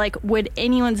 And so, like, would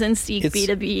anyone's instinct be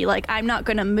to be like, I'm not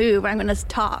going to move, I'm going to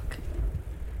talk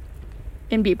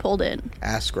and be pulled in?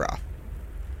 Ask Groth.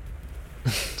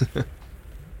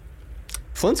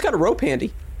 Flint's got a rope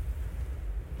handy.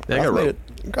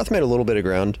 Groth made a little bit of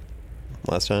ground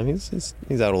last time. He's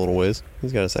out a little ways.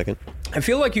 He's got a second. I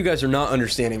feel like you guys are not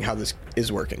understanding how this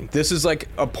is working. This is like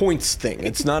a points thing.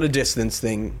 It's not a distance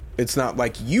thing. It's not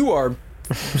like you are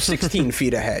 16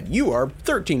 feet ahead. You are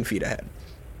 13 feet ahead.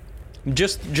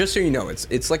 Just so you know,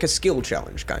 it's like a skill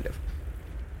challenge, kind of.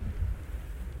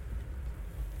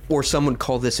 Or some would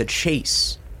call this a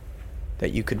chase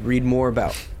that you could read more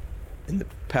about in the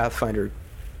Pathfinder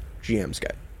GM's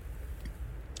guide.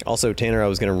 Also, Tanner, I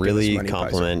was going to really money,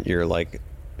 compliment your like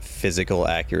physical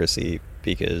accuracy,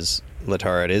 because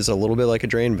Latara, it is a little bit like a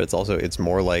drain, but it's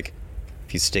more like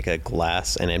if you stick an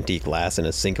empty glass in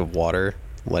a sink of water,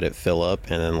 let it fill up,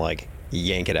 and then like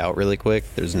yank it out really quick.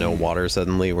 There's no water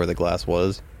suddenly where the glass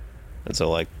was, and so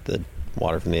like the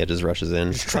water from the edges rushes in,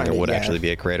 and it would actually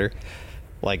be a crater.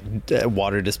 Like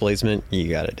water displacement, you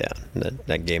got it down.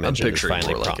 That game engine is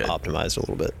finally optimized a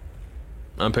little bit.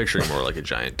 I'm picturing more like a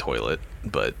giant toilet,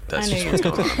 but that's just what's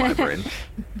going on in my brain.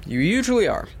 You usually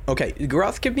are. Okay,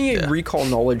 Groth, give me a recall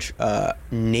knowledge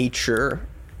nature,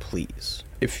 please.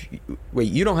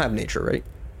 Wait, you don't have nature, right?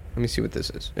 Let me see what this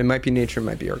is. It might be nature, it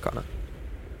might be arcana.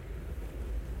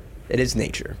 It is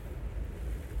nature.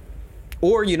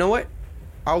 Or, you know what?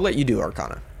 I'll let you do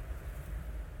arcana.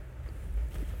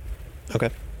 Okay.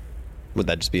 Would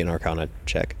that just be an arcana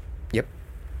check? Yep.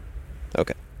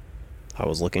 Okay. I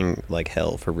was looking like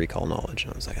hell for recall knowledge,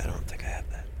 and I was like, I don't think I have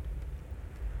that.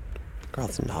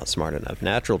 Groth's not smart enough.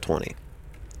 Natural 20.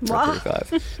 Wow.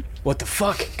 35. What the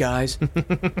fuck, guys?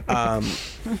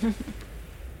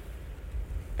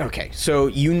 Okay, so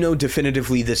you know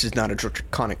definitively this is not a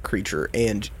draconic creature,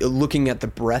 and looking at the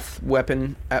breath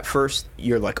weapon at first,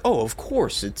 you're like, oh, of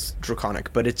course it's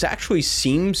draconic, but it actually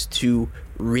seems to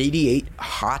radiate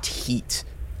hot heat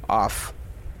off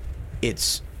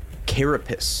its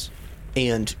carapace.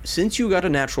 And since you got a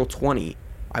natural 20,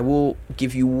 I will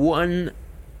give you one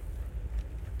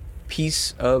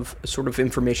piece of sort of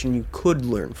information you could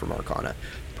learn from Arcana.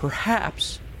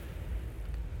 perhaps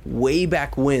way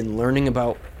back when, learning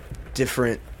about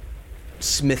different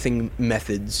smithing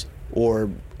methods or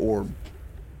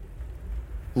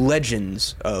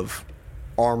legends of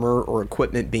armor or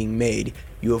equipment being made,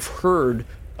 you have heard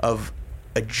of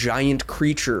a giant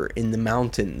creature in the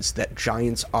mountains that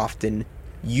giants often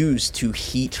use to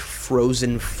heat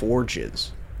frozen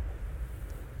forges.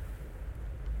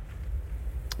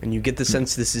 And you get the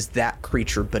sense this is that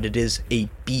creature, but it is a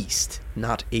beast,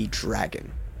 not a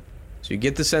dragon. So you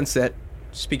get the sense that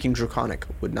speaking Draconic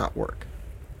would not work.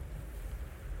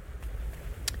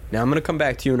 Now I'm going to come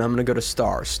back to you and I'm going to go to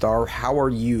Star. Star, how are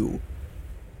you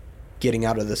getting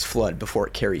out of this flood before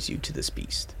it carries you to this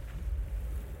beast?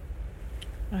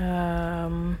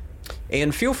 And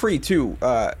feel free to,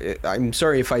 I'm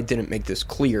sorry if I didn't make this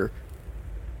clear.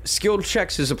 Skilled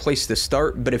checks is a place to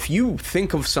start, but if you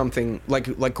think of something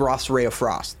like Groth's Ray of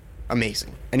Frost,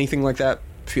 amazing. Anything like that,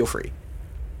 feel free.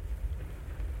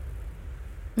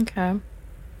 Okay.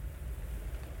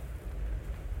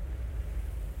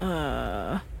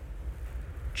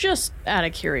 Just out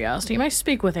of curiosity, my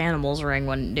speak with animals ring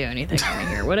wouldn't do anything for me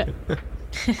here, would it?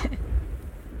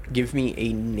 Give me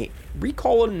a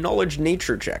recall a knowledge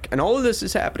nature check. And all of this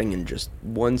is happening in just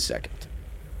 1 second.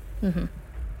 Mm-hmm.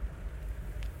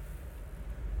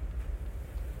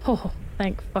 Oh,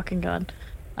 thank fucking God.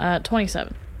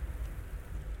 27.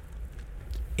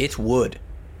 It would.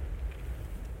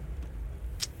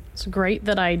 It's great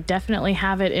that I definitely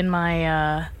have it in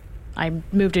my, I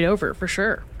moved it over for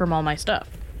sure from all my stuff.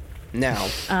 Now,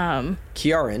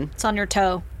 Kiaran. It's on your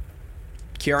toe.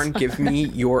 Kiaran, give me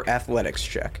your athletics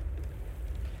check.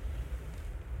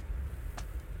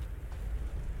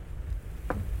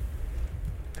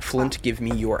 Flint, give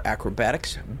me your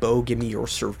acrobatics. Bo, give me your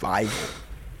survival.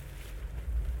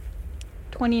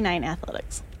 29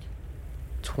 athletics.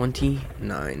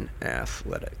 29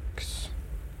 athletics.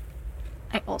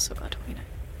 I also got 29.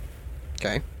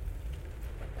 Okay.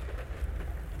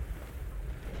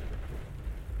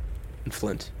 And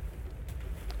Flint.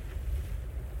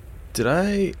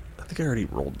 I think I already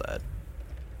rolled that.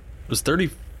 Was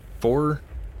 34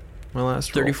 my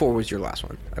last roll? 34 was your last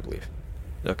one, I believe.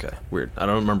 Okay, weird. I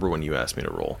don't remember when you asked me to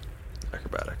roll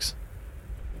acrobatics.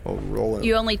 Oh, roll it.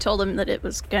 You only told him that it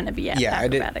was going to be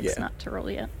acrobatics, not to roll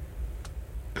yet.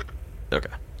 Okay,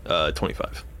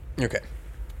 25. Okay.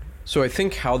 So I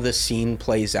think how this scene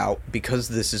plays out, because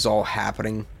this is all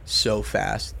happening so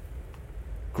fast,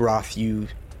 Groth, you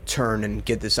turn and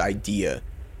get this idea.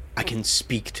 I can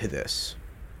speak to this.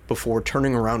 Before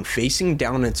turning around, facing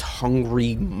down its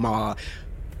hungry maw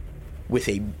with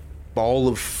a ball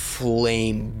of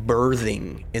flame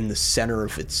birthing in the center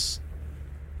of its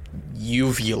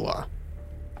uvula.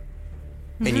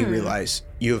 And you realize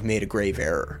you have made a grave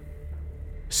error.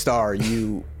 Star,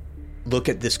 you look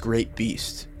at this great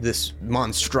beast, this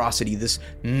monstrosity, this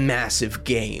massive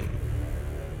game,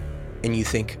 and you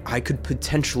think, I could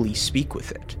potentially speak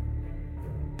with it.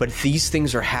 But these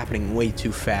things are happening way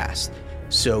too fast.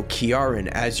 So Kiaran,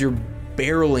 as you're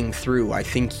barreling through, I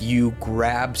think you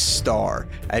grab Star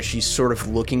as she's sort of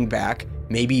looking back,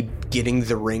 maybe getting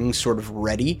the ring sort of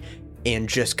ready, and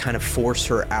just kind of force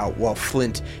her out. While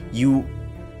Flint, you...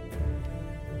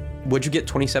 What'd you get,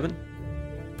 27?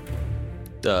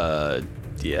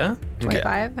 Yeah.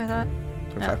 25, I thought.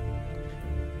 25.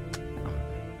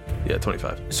 Yeah,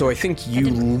 25. So I think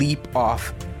you leap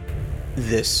off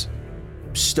this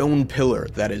stone pillar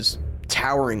that is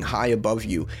towering high above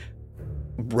you,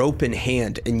 rope in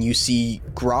hand, and you see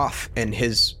Groth and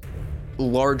his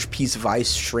large piece of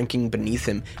ice shrinking beneath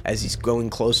him as he's going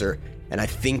closer. And I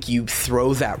think you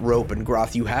throw that rope, and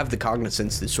Groth, you have the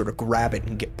cognizance to sort of grab it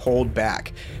and get pulled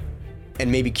back.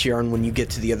 And maybe Kiaran, when you get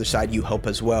to the other side, you help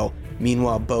as well.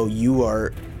 Meanwhile, Bo, you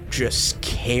are just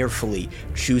carefully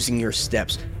choosing your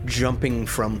steps, jumping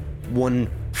from one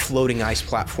floating ice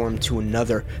platform to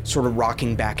another, sort of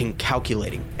rocking back and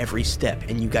calculating every step.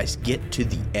 And you guys get to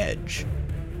the edge,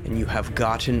 and you have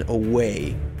gotten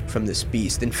away from this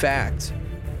beast. In fact,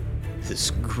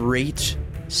 this great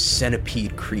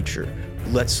centipede creature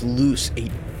lets loose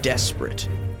a desperate,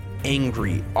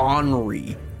 angry,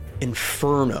 ornery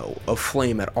inferno of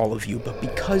flame at all of you. But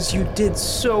because you did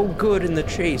so good in the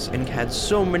chase and had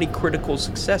so many critical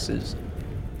successes,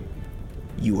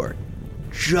 you are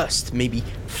just maybe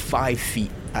 5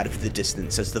 feet out of the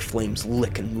distance as the flames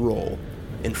lick and roll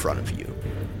in front of you.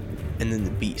 And then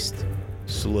the beast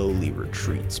slowly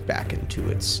retreats back into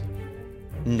its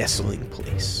nestling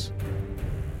place.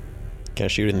 Can I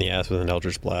shoot it in the ass with an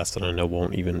Eldritch Blast that I know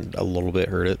won't even a little bit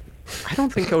hurt it? I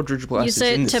don't think Eldritch Blast Use is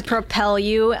in it this to game. propel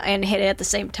you and hit it at the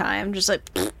same time, just like...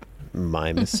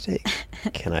 My mistake.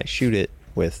 Can I shoot it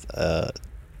with A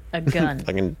gun.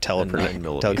 fucking A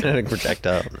 9mm. telekinetic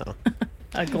projectile. No.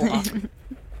 A Glock.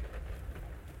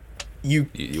 You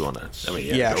want to? I mean,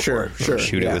 yeah, go sure, for it. sure.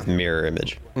 Shoot yeah. it with mirror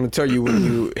image. I'm gonna tell you when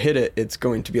you hit it, it's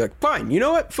going to be like, fine. You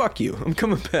know what? Fuck you. I'm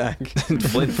coming back.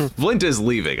 Flint is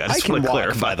leaving. I I just can want to walk,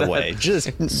 clarify by the that. way.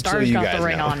 Just so Star's you got guys the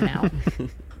ring know. on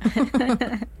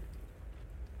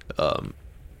now.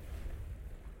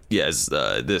 Yeah, is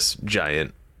this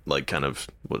giant like kind of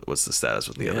what's the status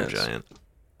with the other Yes. giant?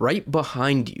 Right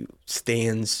behind you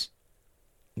stands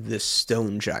this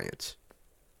stone giant.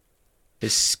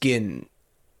 His skin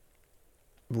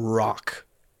rock,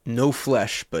 no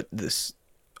flesh, but this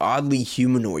oddly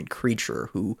humanoid creature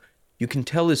who you can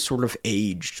tell is sort of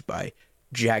aged by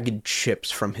jagged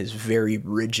chips from his very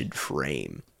rigid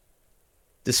frame.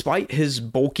 Despite his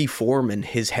bulky form and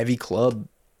his heavy club,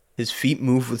 his feet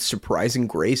move with surprising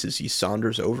grace as he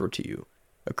saunters over to you.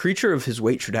 A creature of his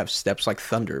weight should have steps like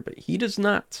thunder, but he does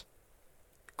not.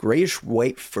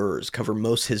 Grayish-white furs cover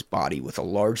most his body with a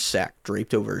large sack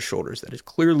draped over his shoulders that is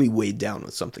clearly weighed down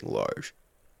with something large.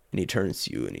 And he turns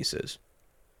to you and he says,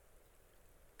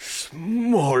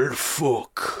 "Small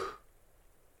folk.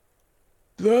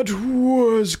 That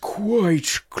was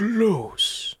quite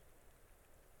close."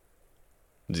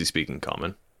 Is he speaking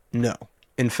common? No.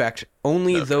 In fact,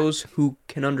 only Okay. those who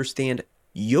can understand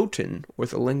Jotun, or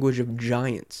the language of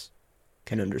giants,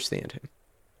 can understand him.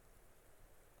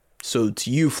 So to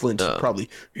you, Flint, probably,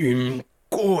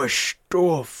 "Gosh,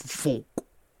 folk."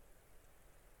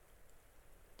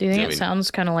 Do you think I it mean-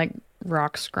 sounds kind of like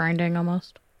rocks grinding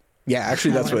almost? Yeah,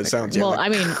 actually, that's what it sounds like. Well, I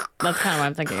mean, that's kind of what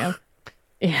I'm thinking of.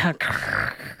 Yeah.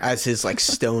 As his like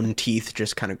stone teeth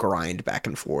just kind of grind back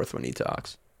and forth when he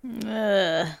talks.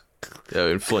 Yeah,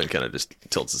 and Flint kind of just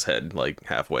tilts his head like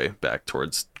halfway back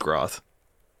towards Groth.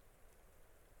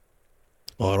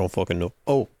 Oh, I don't fucking know.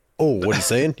 Oh, what he's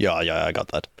saying? Yeah, I got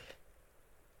that.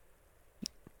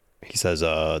 He says,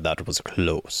 that was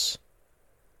close.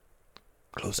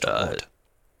 Close to what?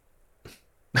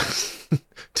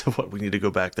 To what? We need to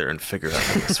go back there and figure out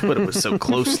what it was so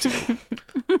close to.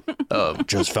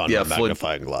 Just found yeah, a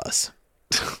magnifying glass.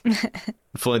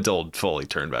 Flint will fully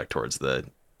turn back towards the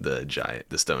giant,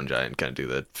 the stone giant, kind of do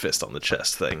the fist on the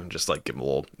chest thing, just like give him a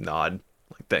little nod,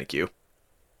 like thank you,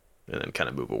 and then kind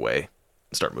of move away,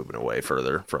 start moving away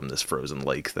further from this frozen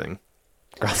lake thing.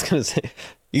 I was gonna say,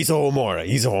 Isomora.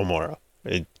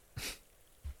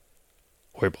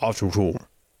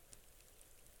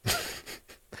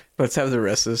 Let's have the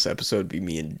rest of this episode be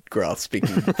me and Groth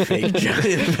speaking fake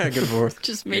giant back and forth.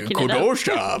 Just making it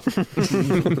up.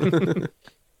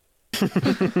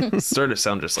 It's starting to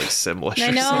sound just like Simlish. I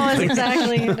or know, something.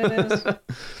 exactly what it is.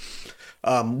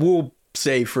 We'll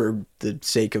say for the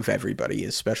sake of everybody,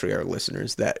 especially our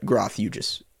listeners, that Groth, you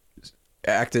just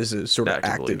act as a sort of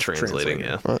Actively active translating,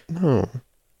 translator. yeah. No.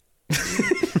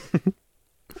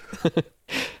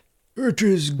 It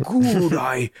is good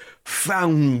I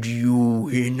found you,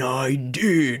 and I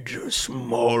did,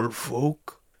 small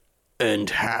folk and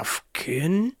half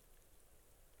kin.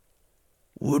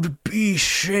 Would be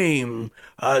shame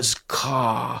as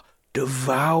Ka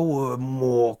devour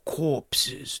more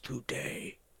corpses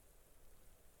today.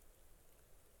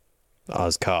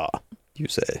 Azka, you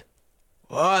say.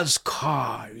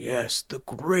 Azkar, yes, the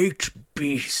great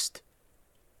beast.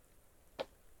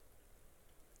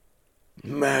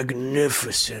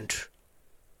 Magnificent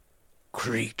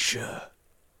creature.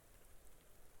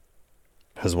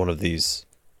 Has one of these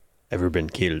ever been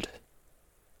killed?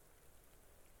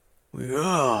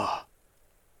 Yeah.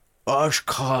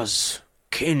 Ashkar's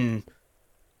kin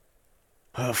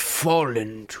have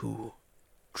fallen to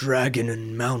Dragon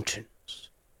and Mountains.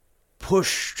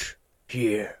 Pushed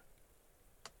here.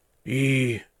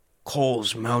 He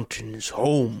calls mountains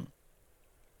home.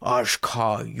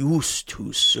 Ashkar used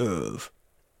to serve.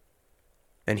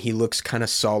 And he looks kind of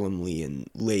solemnly and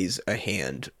lays a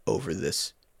hand over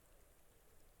this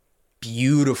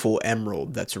beautiful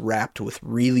emerald that's wrapped with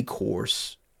really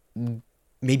coarse,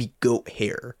 maybe goat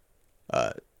hair,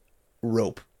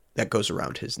 rope that goes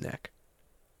around his neck.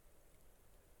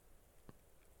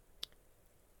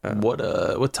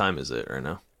 What time is it right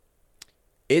now?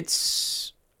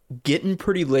 It's getting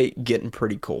pretty late, getting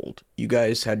pretty cold. You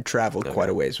guys had traveled quite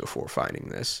a ways before finding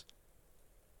this.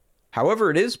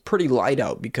 However, it is pretty light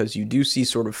out because you do see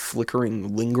sort of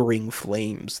flickering, lingering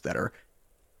flames that are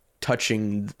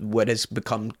touching what has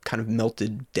become kind of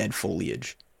melted dead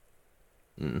foliage.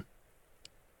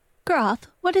 Groth,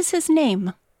 what is his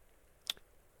name?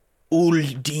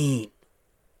 Uldeen.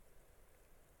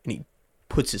 And he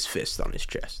puts his fist on his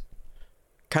chest,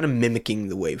 kind of mimicking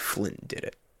the way Flint did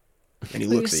it. And he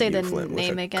Will you looks say at you, the Flint, with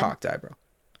name a again? cocked eyebrow.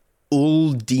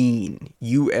 Uldeen.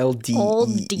 Uldeen.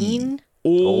 Old Dean.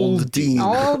 Uldeen.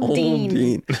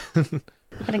 Uldeen.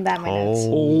 Putting that in my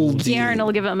notes. Kieran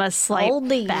will give him a slight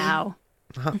Oldeen. bow.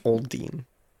 Not Uldeen.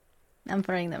 I'm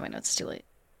putting that in my notes too late.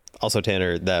 Also,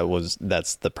 Tanner,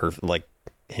 that's the perfect, like,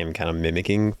 him kind of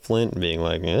mimicking Flint, being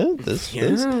like, this.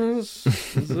 Because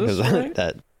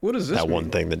that What is this? that one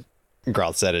thing that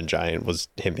Groth said in Giant was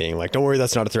him being like, don't worry,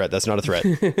 that's not a threat. That's not a threat.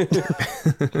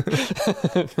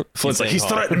 Flint's like, he's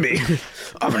threatening me.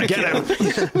 I'm gonna get him.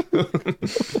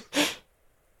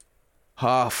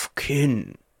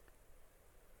 Half-kin.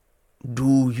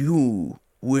 Do you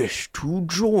wish to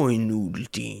join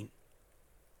Uldeen?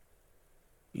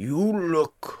 You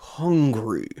look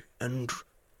hungry, and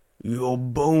your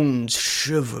bones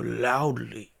shiver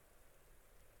loudly.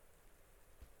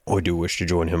 I do wish to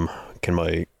join him. Can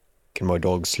my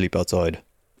dogs sleep outside?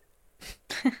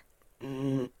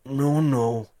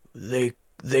 No. They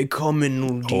come in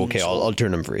Uldeen's. Okay, I'll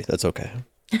turn him free. That's okay.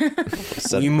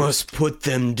 We must put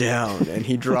them down. And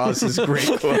he draws his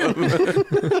great club.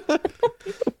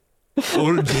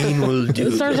 Uldeen will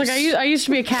do Star's this. like, I used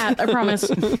to be a cat, I promise.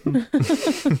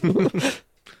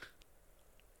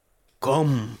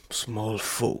 Come, small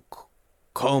folk.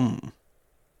 Come.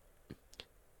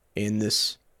 And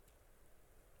this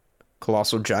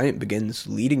colossal giant begins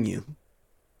leading you.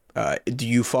 Do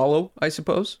you follow, I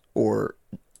suppose? Or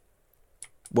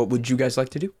what would you guys like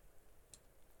to do?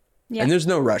 Yeah. And there's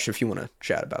no rush if you want to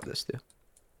chat about this, too.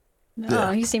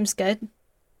 No, he seems good.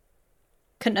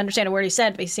 Couldn't understand a word he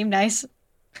said, but he seemed nice.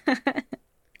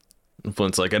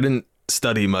 Flint's like, I didn't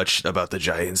study much about the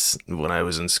giants when I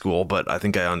was in school, but I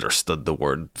think I understood the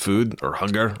word food or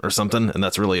hunger or something, and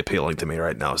that's really appealing to me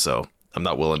right now, so I'm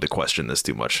not willing to question this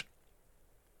too much.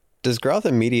 Does Groth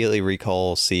immediately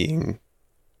recall seeing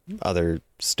other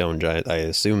stone giants? I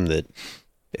assume that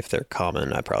if they're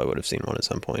common, I probably would have seen one at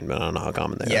some point, but I don't know how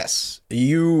common they are. Yes.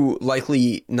 You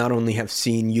likely not only have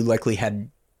seen, you likely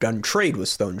had done trade with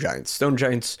stone giants. Stone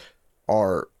giants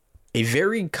are a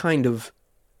very kind of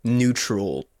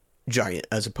neutral giant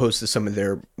as opposed to some of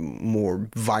their more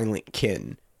violent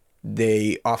kin.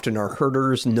 They often are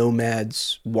herders,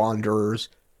 nomads, wanderers,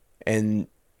 and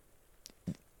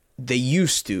they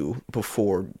used to,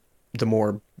 before the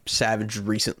more savage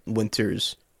recent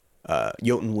winters,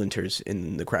 Jotun winters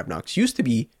in the Kravnoks, used to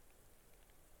be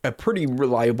a pretty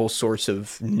reliable source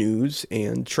of news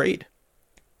and trade.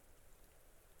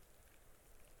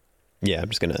 Yeah, I'm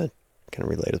just gonna kind of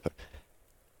relate it. But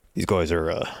these guys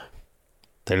are,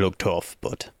 they look tough,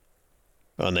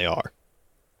 and they are,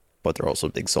 but they're also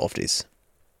big softies.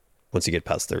 Once you get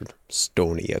past their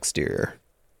stony exterior,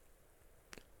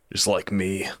 Just like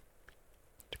me.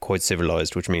 they're quite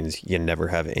civilized, which means you never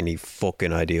have any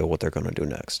fucking idea what they're gonna do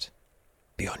next.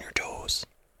 Be on your toes.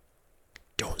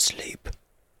 Don't sleep.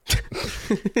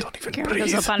 Don't even Karen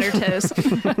breathe. goes up on her toes.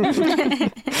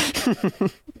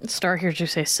 Star hears you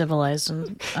say civilized,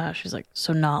 and she's like,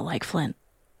 so not like Flint.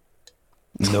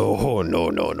 No.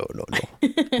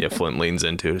 Yeah, Flint leans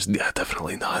into it. Yeah,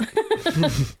 definitely not.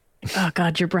 Oh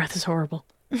God, your breath is horrible.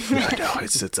 Yeah, I know,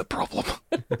 it's a problem.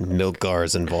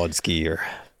 Milkars and Vodsky are...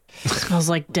 Smells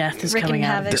like death is Wreaking coming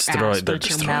out of havoc. your ass, They're but it's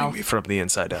your destroying mouth. me from the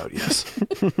inside out, yes.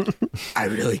 I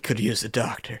really could use a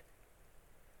doctor.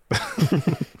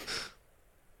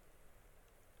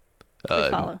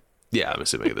 Follow. Yeah, I'm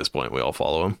assuming at this point we all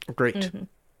follow him. Great.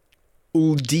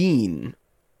 Uldeen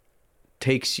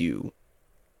takes you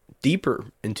deeper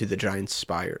into the giant's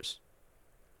spires.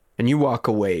 And you walk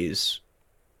a ways,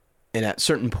 and at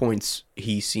certain points,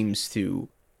 he seems to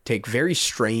take very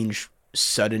strange,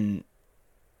 sudden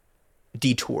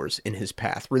detours in his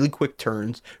path. Really quick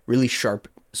turns, really sharp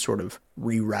sort of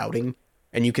rerouting.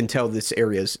 And you can tell this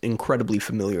area is incredibly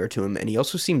familiar to him, and he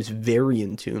also seems very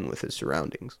in tune with his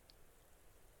surroundings.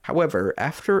 However,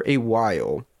 after a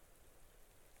while...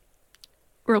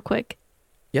 Real quick.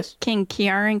 Yes? Can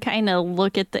Kieran kind of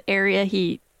look at the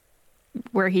area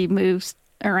where he moves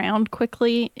around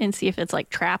quickly and see if it's like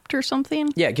trapped or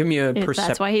something? Yeah, give me a If perception.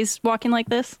 that's why he's walking like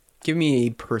this? Give me a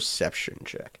perception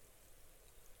check.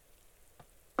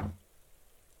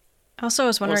 Also, I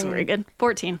was wondering. Wasn't very good.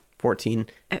 14. 14.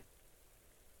 I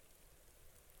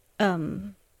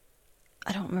don't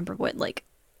remember what, like,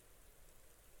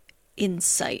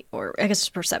 insight or I guess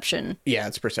perception. Yeah,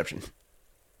 it's perception.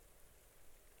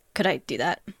 Could I do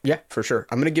that? Yeah, for sure.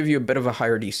 I'm going to give you a bit of a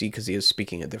higher DC because he is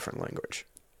speaking a different language.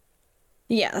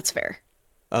 Yeah, that's fair.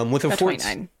 With a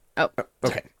 29. Oh,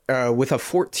 Okay. With a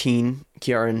 14,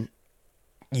 Kieran,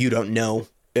 you don't know.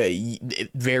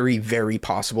 Very, very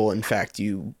possible. In fact,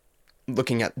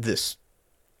 looking at this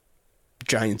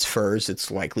giant's furs,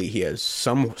 it's likely he has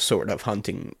some sort of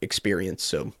hunting experience.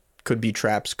 So Could be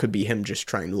traps, could be him just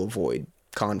trying to avoid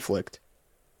conflict.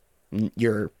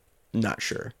 You're not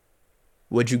sure.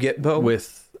 What'd you get, Bo?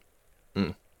 With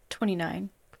 29.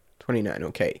 29,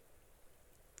 okay.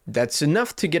 That's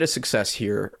enough to get a success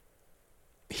here.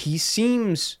 He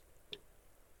seems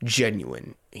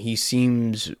genuine. He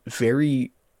seems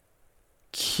very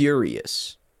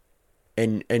curious.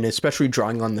 And especially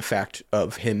drawing on the fact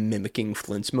of him mimicking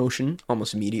Flint's motion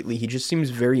almost immediately. He just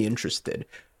seems very interested.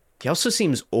 He also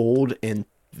seems old and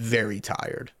very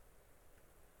tired.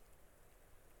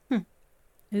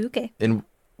 Okay. And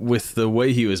with the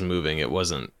way he was moving, it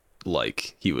wasn't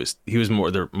like he was more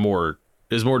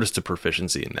it was more just a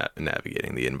proficiency in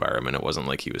navigating the environment. It wasn't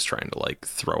like he was trying to like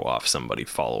throw off somebody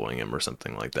following him or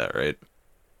something like that, right?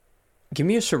 Give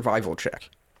me a survival check.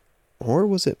 Or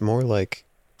was it more like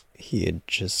he had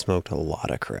just smoked a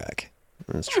lot of crack?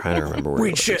 I was trying to remember where.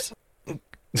 Wait, shit.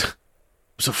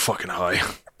 So fucking high.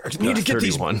 I need to get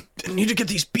 31. I need to get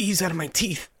these bees out of my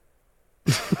teeth.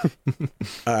 You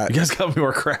guys got me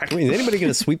more crack. I mean, is anybody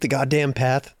going to sweep the goddamn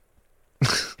path?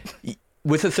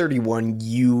 With a 31,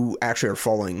 you actually are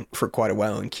following for quite a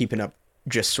while and keeping up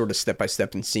just sort of step by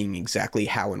step and seeing exactly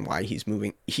how and why he's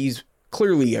moving. He's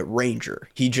clearly a ranger.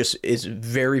 He just is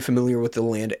very familiar with the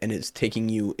land and is taking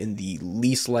you in the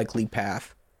least likely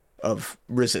path of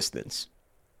resistance.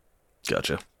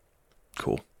 Gotcha.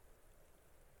 Cool.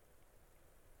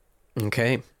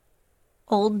 Okay.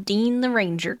 Old Dean the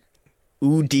Ranger.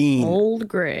 Udine. Old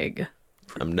Greg.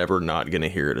 I'm never not going to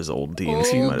hear it as Old Dean, Old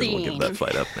so you might as well Dean. give that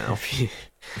fight up now.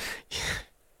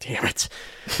 Damn it.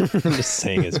 I'm just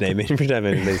saying his name every time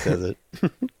anybody says it.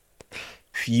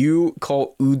 If you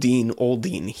call Udine Old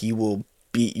Dean, he will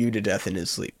beat you to death in his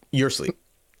sleep. Your sleep.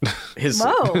 His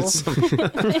Whoa.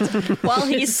 sleep. While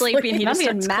he's sleeping, he I'm just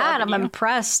even starts mad. I'm clubbing you.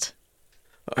 impressed.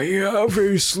 I have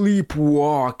a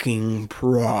sleepwalking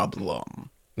problem.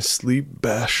 Sleep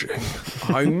bashing.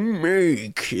 I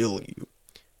may kill you.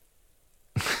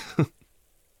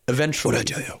 Eventually.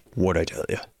 What'd I tell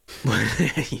you?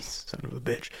 You son of a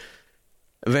bitch.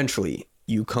 Eventually,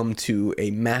 you come to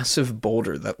a massive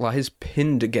boulder that lies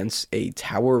pinned against a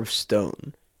tower of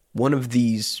stone. One of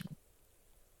these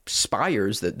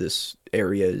spires that this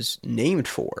area is named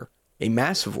for. A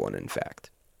massive one, in fact.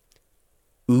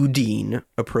 Udine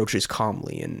approaches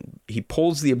calmly, and he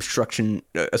pulls the obstruction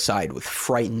aside with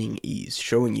frightening ease,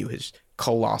 showing you his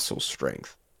colossal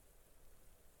strength.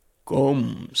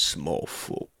 Come, small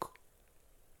folk.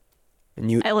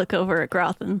 And you I look over at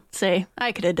Groth and say,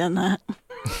 I could have done that.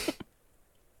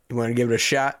 want to give it a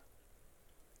shot?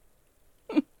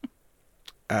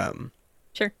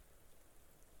 Sure.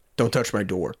 Don't touch my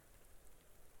door.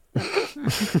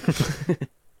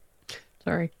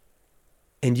 Sorry.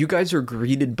 And you guys are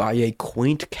greeted by a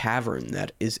quaint cavern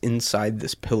that is inside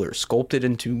this pillar, sculpted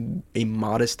into a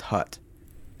modest hut.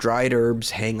 Dried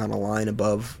herbs hang on a line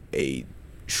above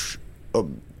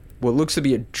what looks to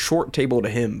be a short table to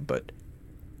him, but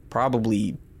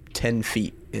probably 10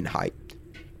 feet in height.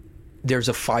 There's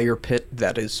a fire pit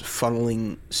that is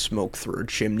funneling smoke through a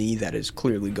chimney that is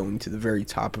clearly going to the very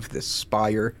top of this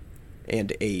spire,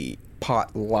 and a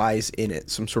pot lies in it,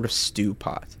 some sort of stew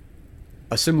pot.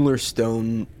 A similar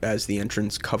stone as the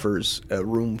entrance covers a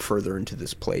room further into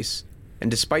this place, and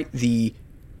despite the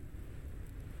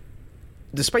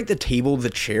table, the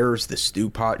chairs, the stew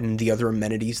pot, and the other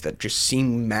amenities that just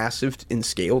seem massive in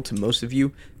scale to most of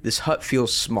you, this hut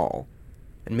feels small,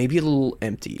 and maybe a little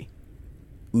empty.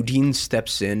 Udine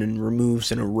steps in and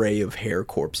removes an array of hair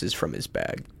corpses from his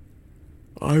bag.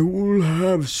 I will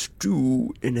have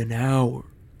stew in an hour.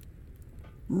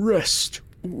 Rest,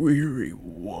 weary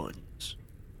ones.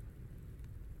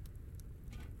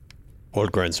 I'll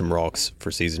grind some rocks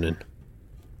for seasoning.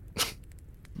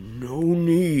 No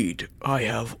need. I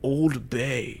have Old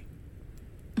Bay.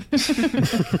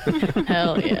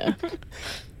 Hell yeah.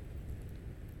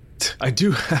 I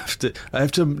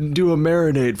have to do a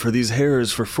marinade for these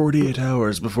hairs for 48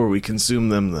 hours before we consume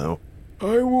them, though.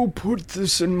 I will put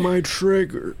this in my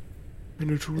Traeger,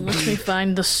 and it will Let me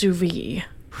find the sous vide.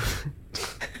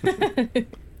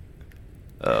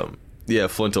 Yeah,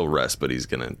 Flint will rest, but he's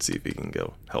gonna see if he can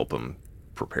go help him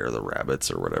prepare the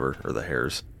rabbits or whatever, or the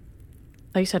hares.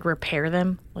 Oh, you said repair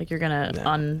them? Like you're gonna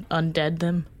undead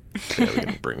them?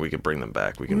 Yeah, we can bring them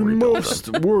back. We can rebuild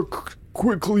them. work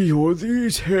quickly, or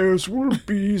these hairs will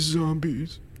be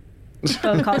zombies.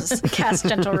 Don't cast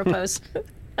gentle repose.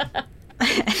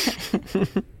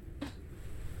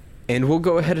 And we'll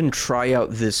go ahead and try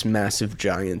out this massive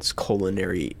giant's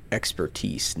culinary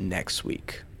expertise next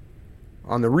week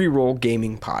on the Reroll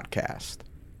Gaming Podcast.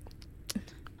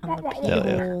 On the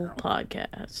Peehole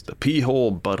podcast. The pee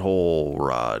hole butthole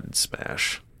rod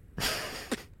smash.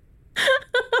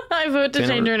 vote to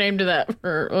change her name to that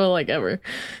for like ever.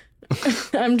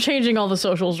 I'm changing all the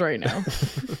socials right now.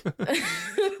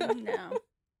 No.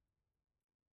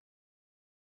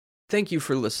 Thank you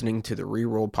for listening to the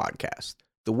Reroll Podcast.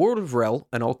 The world of Rel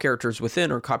and all characters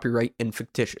within are copyright and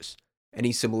fictitious.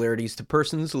 Any similarities to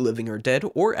persons, living or dead,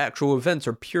 or actual events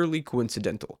are purely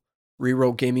coincidental.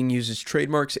 Reroll Gaming uses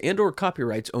trademarks and/or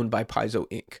copyrights owned by Paizo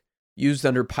Inc. Used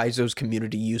under Paizo's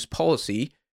community use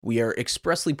policy, we are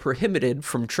expressly prohibited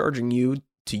from charging you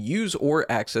to use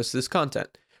or access this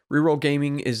content. Reroll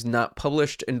Gaming is not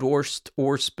published, endorsed,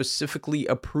 or specifically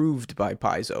approved by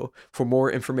Paizo. For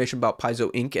more information about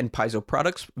Paizo Inc. and Paizo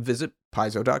products, visit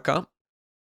paizo.com.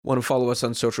 Want to follow us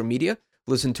on social media,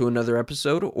 listen to another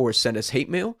episode, or send us hate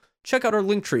mail? Check out our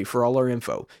link tree for all our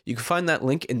info. You can find that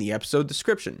link in the episode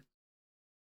description.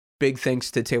 Big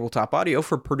thanks to Tabletop Audio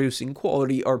for producing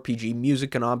quality RPG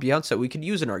music and ambiance that we could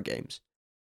use in our games.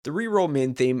 The Reroll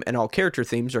main theme and all character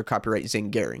themes are copyright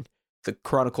Zane Gehring. The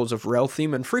Chronicles of Rel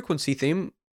theme and Frequency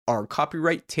theme are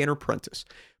copyright Tanner Prentice.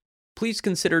 Please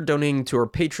consider donating to our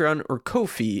Patreon or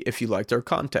Ko-fi if you liked our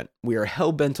content. We are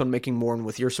hell-bent on making more, and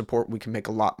with your support, we can make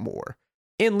a lot more.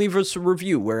 And leave us a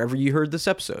review wherever you heard this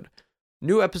episode.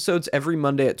 New episodes every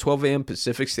Monday at 12 a.m.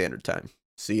 Pacific Standard Time.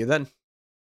 See you then.